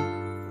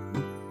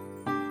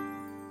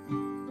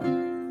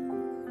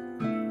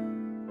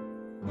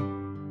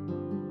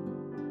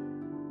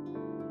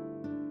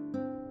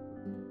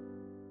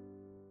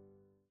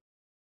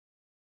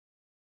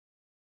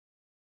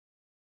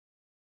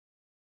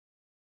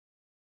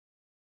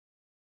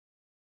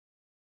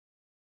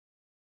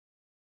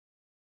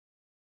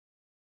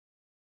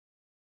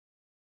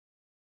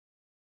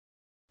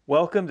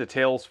 Welcome to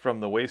Tales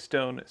from the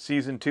Waystone,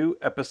 Season 2,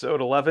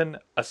 Episode 11,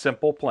 A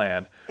Simple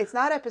Plan. It's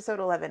not episode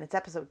 11, it's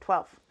episode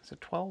 12. Is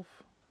it 12?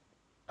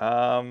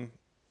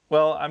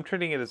 Well, I'm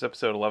treating it as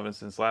Episode 11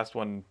 since last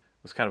one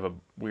was kind of a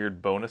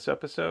weird bonus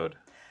episode.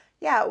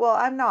 Yeah, well,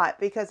 I'm not,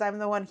 because I'm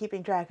the one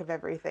keeping track of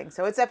everything.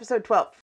 So it's episode 12.